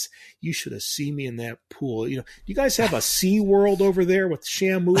fence. You should have seen me in that pool. Do you guys have a Sea World over there with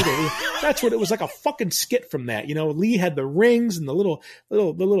Shamu? That's what it was, like a fucking skit from that. Lee had the rings and the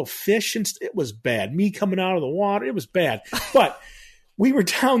little fish, and it was bad. Me coming out of the water, it was bad. But we were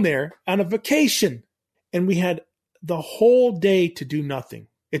down there on a vacation, and we had the whole day to do nothing.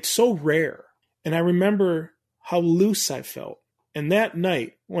 It's so rare. And I remember how loose I felt. And that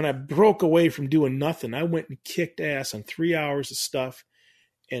night, when I broke away from doing nothing, I went and kicked ass on 3 hours of stuff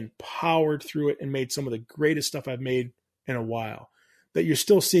and powered through it and made some of the greatest stuff I've made in a while that you're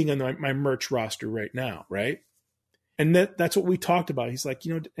still seeing on my merch roster right now, right? And that's what we talked about. He's like,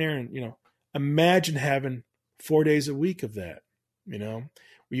 Aaron, imagine having 4 days a week of that, where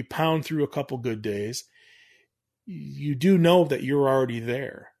you pound through a couple good days. You do know that you're already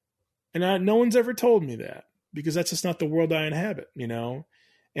there. And no one's ever told me that, because that's just not the world I inhabit,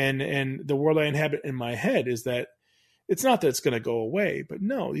 and the world I inhabit in my head is that it's not that it's going to go away, but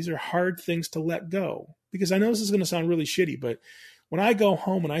no, these are hard things to let go, because I know this is going to sound really shitty, but when I go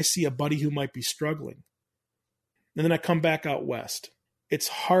home and I see a buddy who might be struggling, and then I come back out west, it's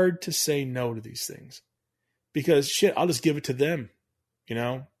hard to say no to these things, because shit, I'll just give it to them,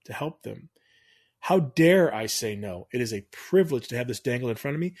 to help them. How dare I say no? It is a privilege to have this dangled in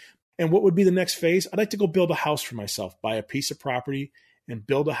front of me. And what would be the next phase? I'd like to go build a house for myself, buy a piece of property and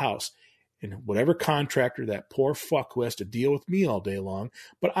build a house. And whatever contractor, that poor fuck who has to deal with me all day long.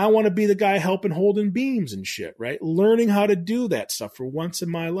 But I want to be the guy helping holding beams and shit, right? Learning how to do that stuff for once in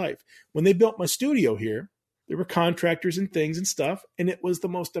my life. When they built my studio here, there were contractors and things and stuff. And it was the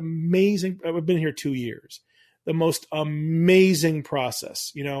most amazing. I've been here 2 years. The most amazing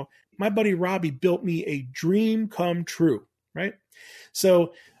process. My buddy Robbie built me a dream come true, right?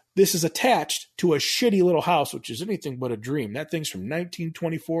 So this is attached to a shitty little house, which is anything but a dream. That thing's from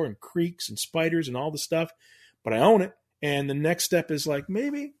 1924 and creaks and spiders and all the stuff, but I own it. And the next step is like,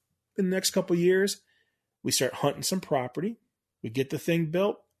 maybe in the next couple of years, we start hunting some property. We get the thing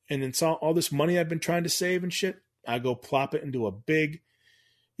built, and it's all this money I've been trying to save and shit, I go plop it into a big,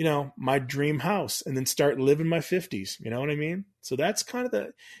 my dream house, and then start living my 50s. You know what I mean? So that's kind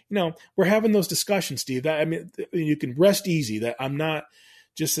of we're having those discussions, Steve. You can rest easy that I'm not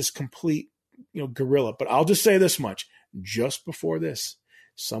just this complete, gorilla. But I'll just say this much. Just before this,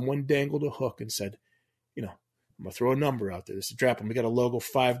 someone dangled a hook and said, I'm going to throw a number out there. This is Draplin. We got a logo,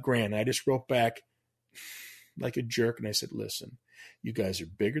 $5,000. And I just wrote back like a jerk. And I said, listen, you guys are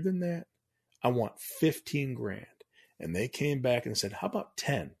bigger than that. I want $15,000. And they came back and said, how about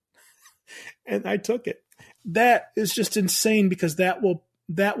 10? And I took it. That is just insane, because that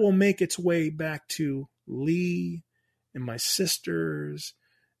will make its way back to Lee and my sisters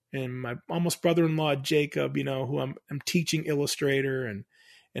and my almost brother-in-law, Jacob, who I'm teaching Illustrator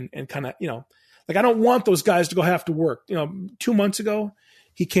and kind of, I don't want those guys to go have to work. 2 months ago,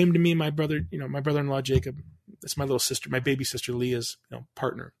 he came to me, my brother-in-law, Jacob, that's my little sister, my baby sister, Leah's,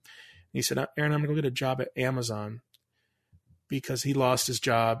 partner. And he said, Aaron, I'm going to go get a job at Amazon, because he lost his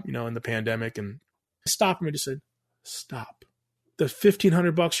job, in the pandemic. And I stopped him and just said, stop. The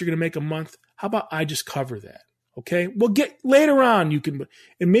 $1,500 you're going to make a month, how about I just cover that? Okay. Well, get later on. You can,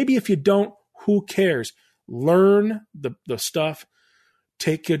 and maybe if you don't, who cares? Learn the stuff.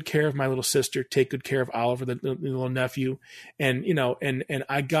 Take good care of my little sister. Take good care of Oliver, the little nephew. And, and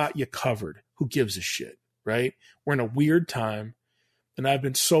I got you covered. Who gives a shit? Right. We're in a weird time. And I've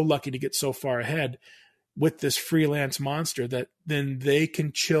been so lucky to get so far ahead with this freelance monster that then they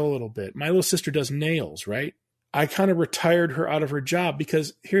can chill a little bit. My little sister does nails, right? I kind of retired her out of her job,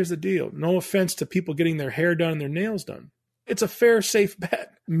 because here's the deal. No offense to people getting their hair done and their nails done. It's a fair, safe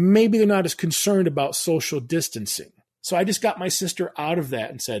bet. Maybe they're not as concerned about social distancing. So I just got my sister out of that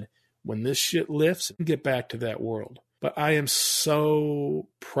and said, when this shit lifts, get back to that world. But I am so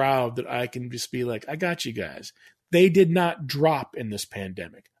proud that I can just be like, I got you guys. They did not drop in this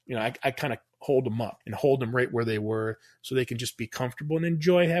pandemic. I kind of hold them up and hold them right where they were, so they can just be comfortable and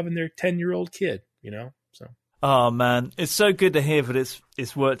enjoy having their 10-year-old kid, so. Oh, man, it's so good to hear that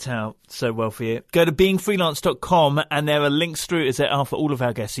it's worked out so well for you. Go to beingfreelance.com, and there are links through as there are for all of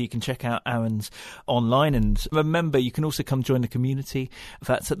our guests, so you can check out Aaron's online. And remember, you can also come join the community.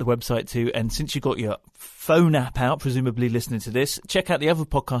 That's at the website too. And since you've got your phone app out, presumably listening to this, check out the other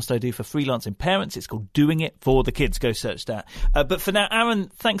podcast I do for freelancing parents. It's called Doing It for the Kids. Go search that. But for now,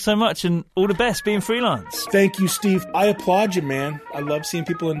 Aaron, thanks so much, and all the best being freelance. Thank you, Steve. I applaud you, man. I love seeing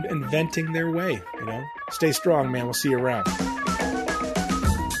people inventing their way, Stay strong, man. We'll see you around.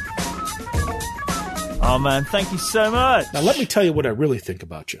 Oh, man, thank you so much. Now, let me tell you what I really think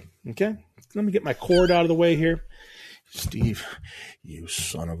about you, okay? Let me get my cord out of the way here. Steve, you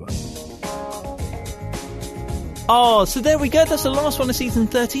son of a... Oh, so there we go. That's the last one of season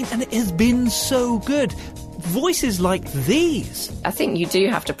 13, and it has been so good. Voices like these. I think you do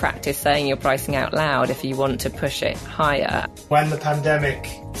have to practice saying your pricing out loud if you want to push it higher. When the pandemic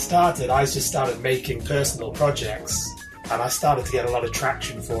started, I just started making personal projects, and I started to get a lot of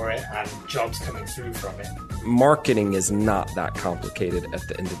traction for it and jobs coming through from it. Marketing is not that complicated at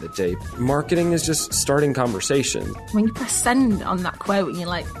the end of the day. Marketing is just starting conversation. When you press send on that quote and you're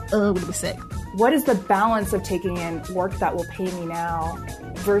like, oh, I'm going to be sick. What is the balance of taking in work that will pay me now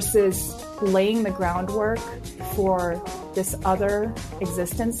versus laying the groundwork for this other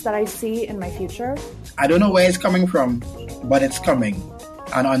existence that I see in my future? I don't know where it's coming from, but it's coming.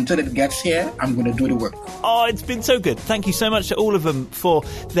 And until it gets here, I'm going to do the work. Oh, it's been so good. Thank you so much to all of them for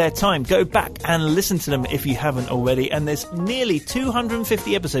their time. Go back and listen to them if you haven't already. And there's nearly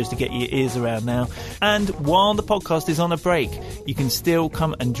 250 episodes to get your ears around now. And while the podcast is on a break, you can still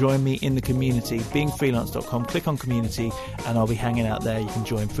come and join me in the community. Beingfreelance.com, click on community, and I'll be hanging out there. You can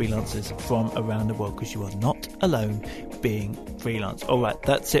join freelancers from around the world, because you are not alone being freelance. All right,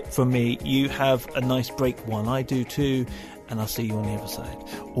 that's it from me. You have a nice break while I do too. And I'll see you on the other side.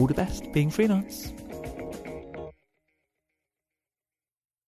 All the best being freelance.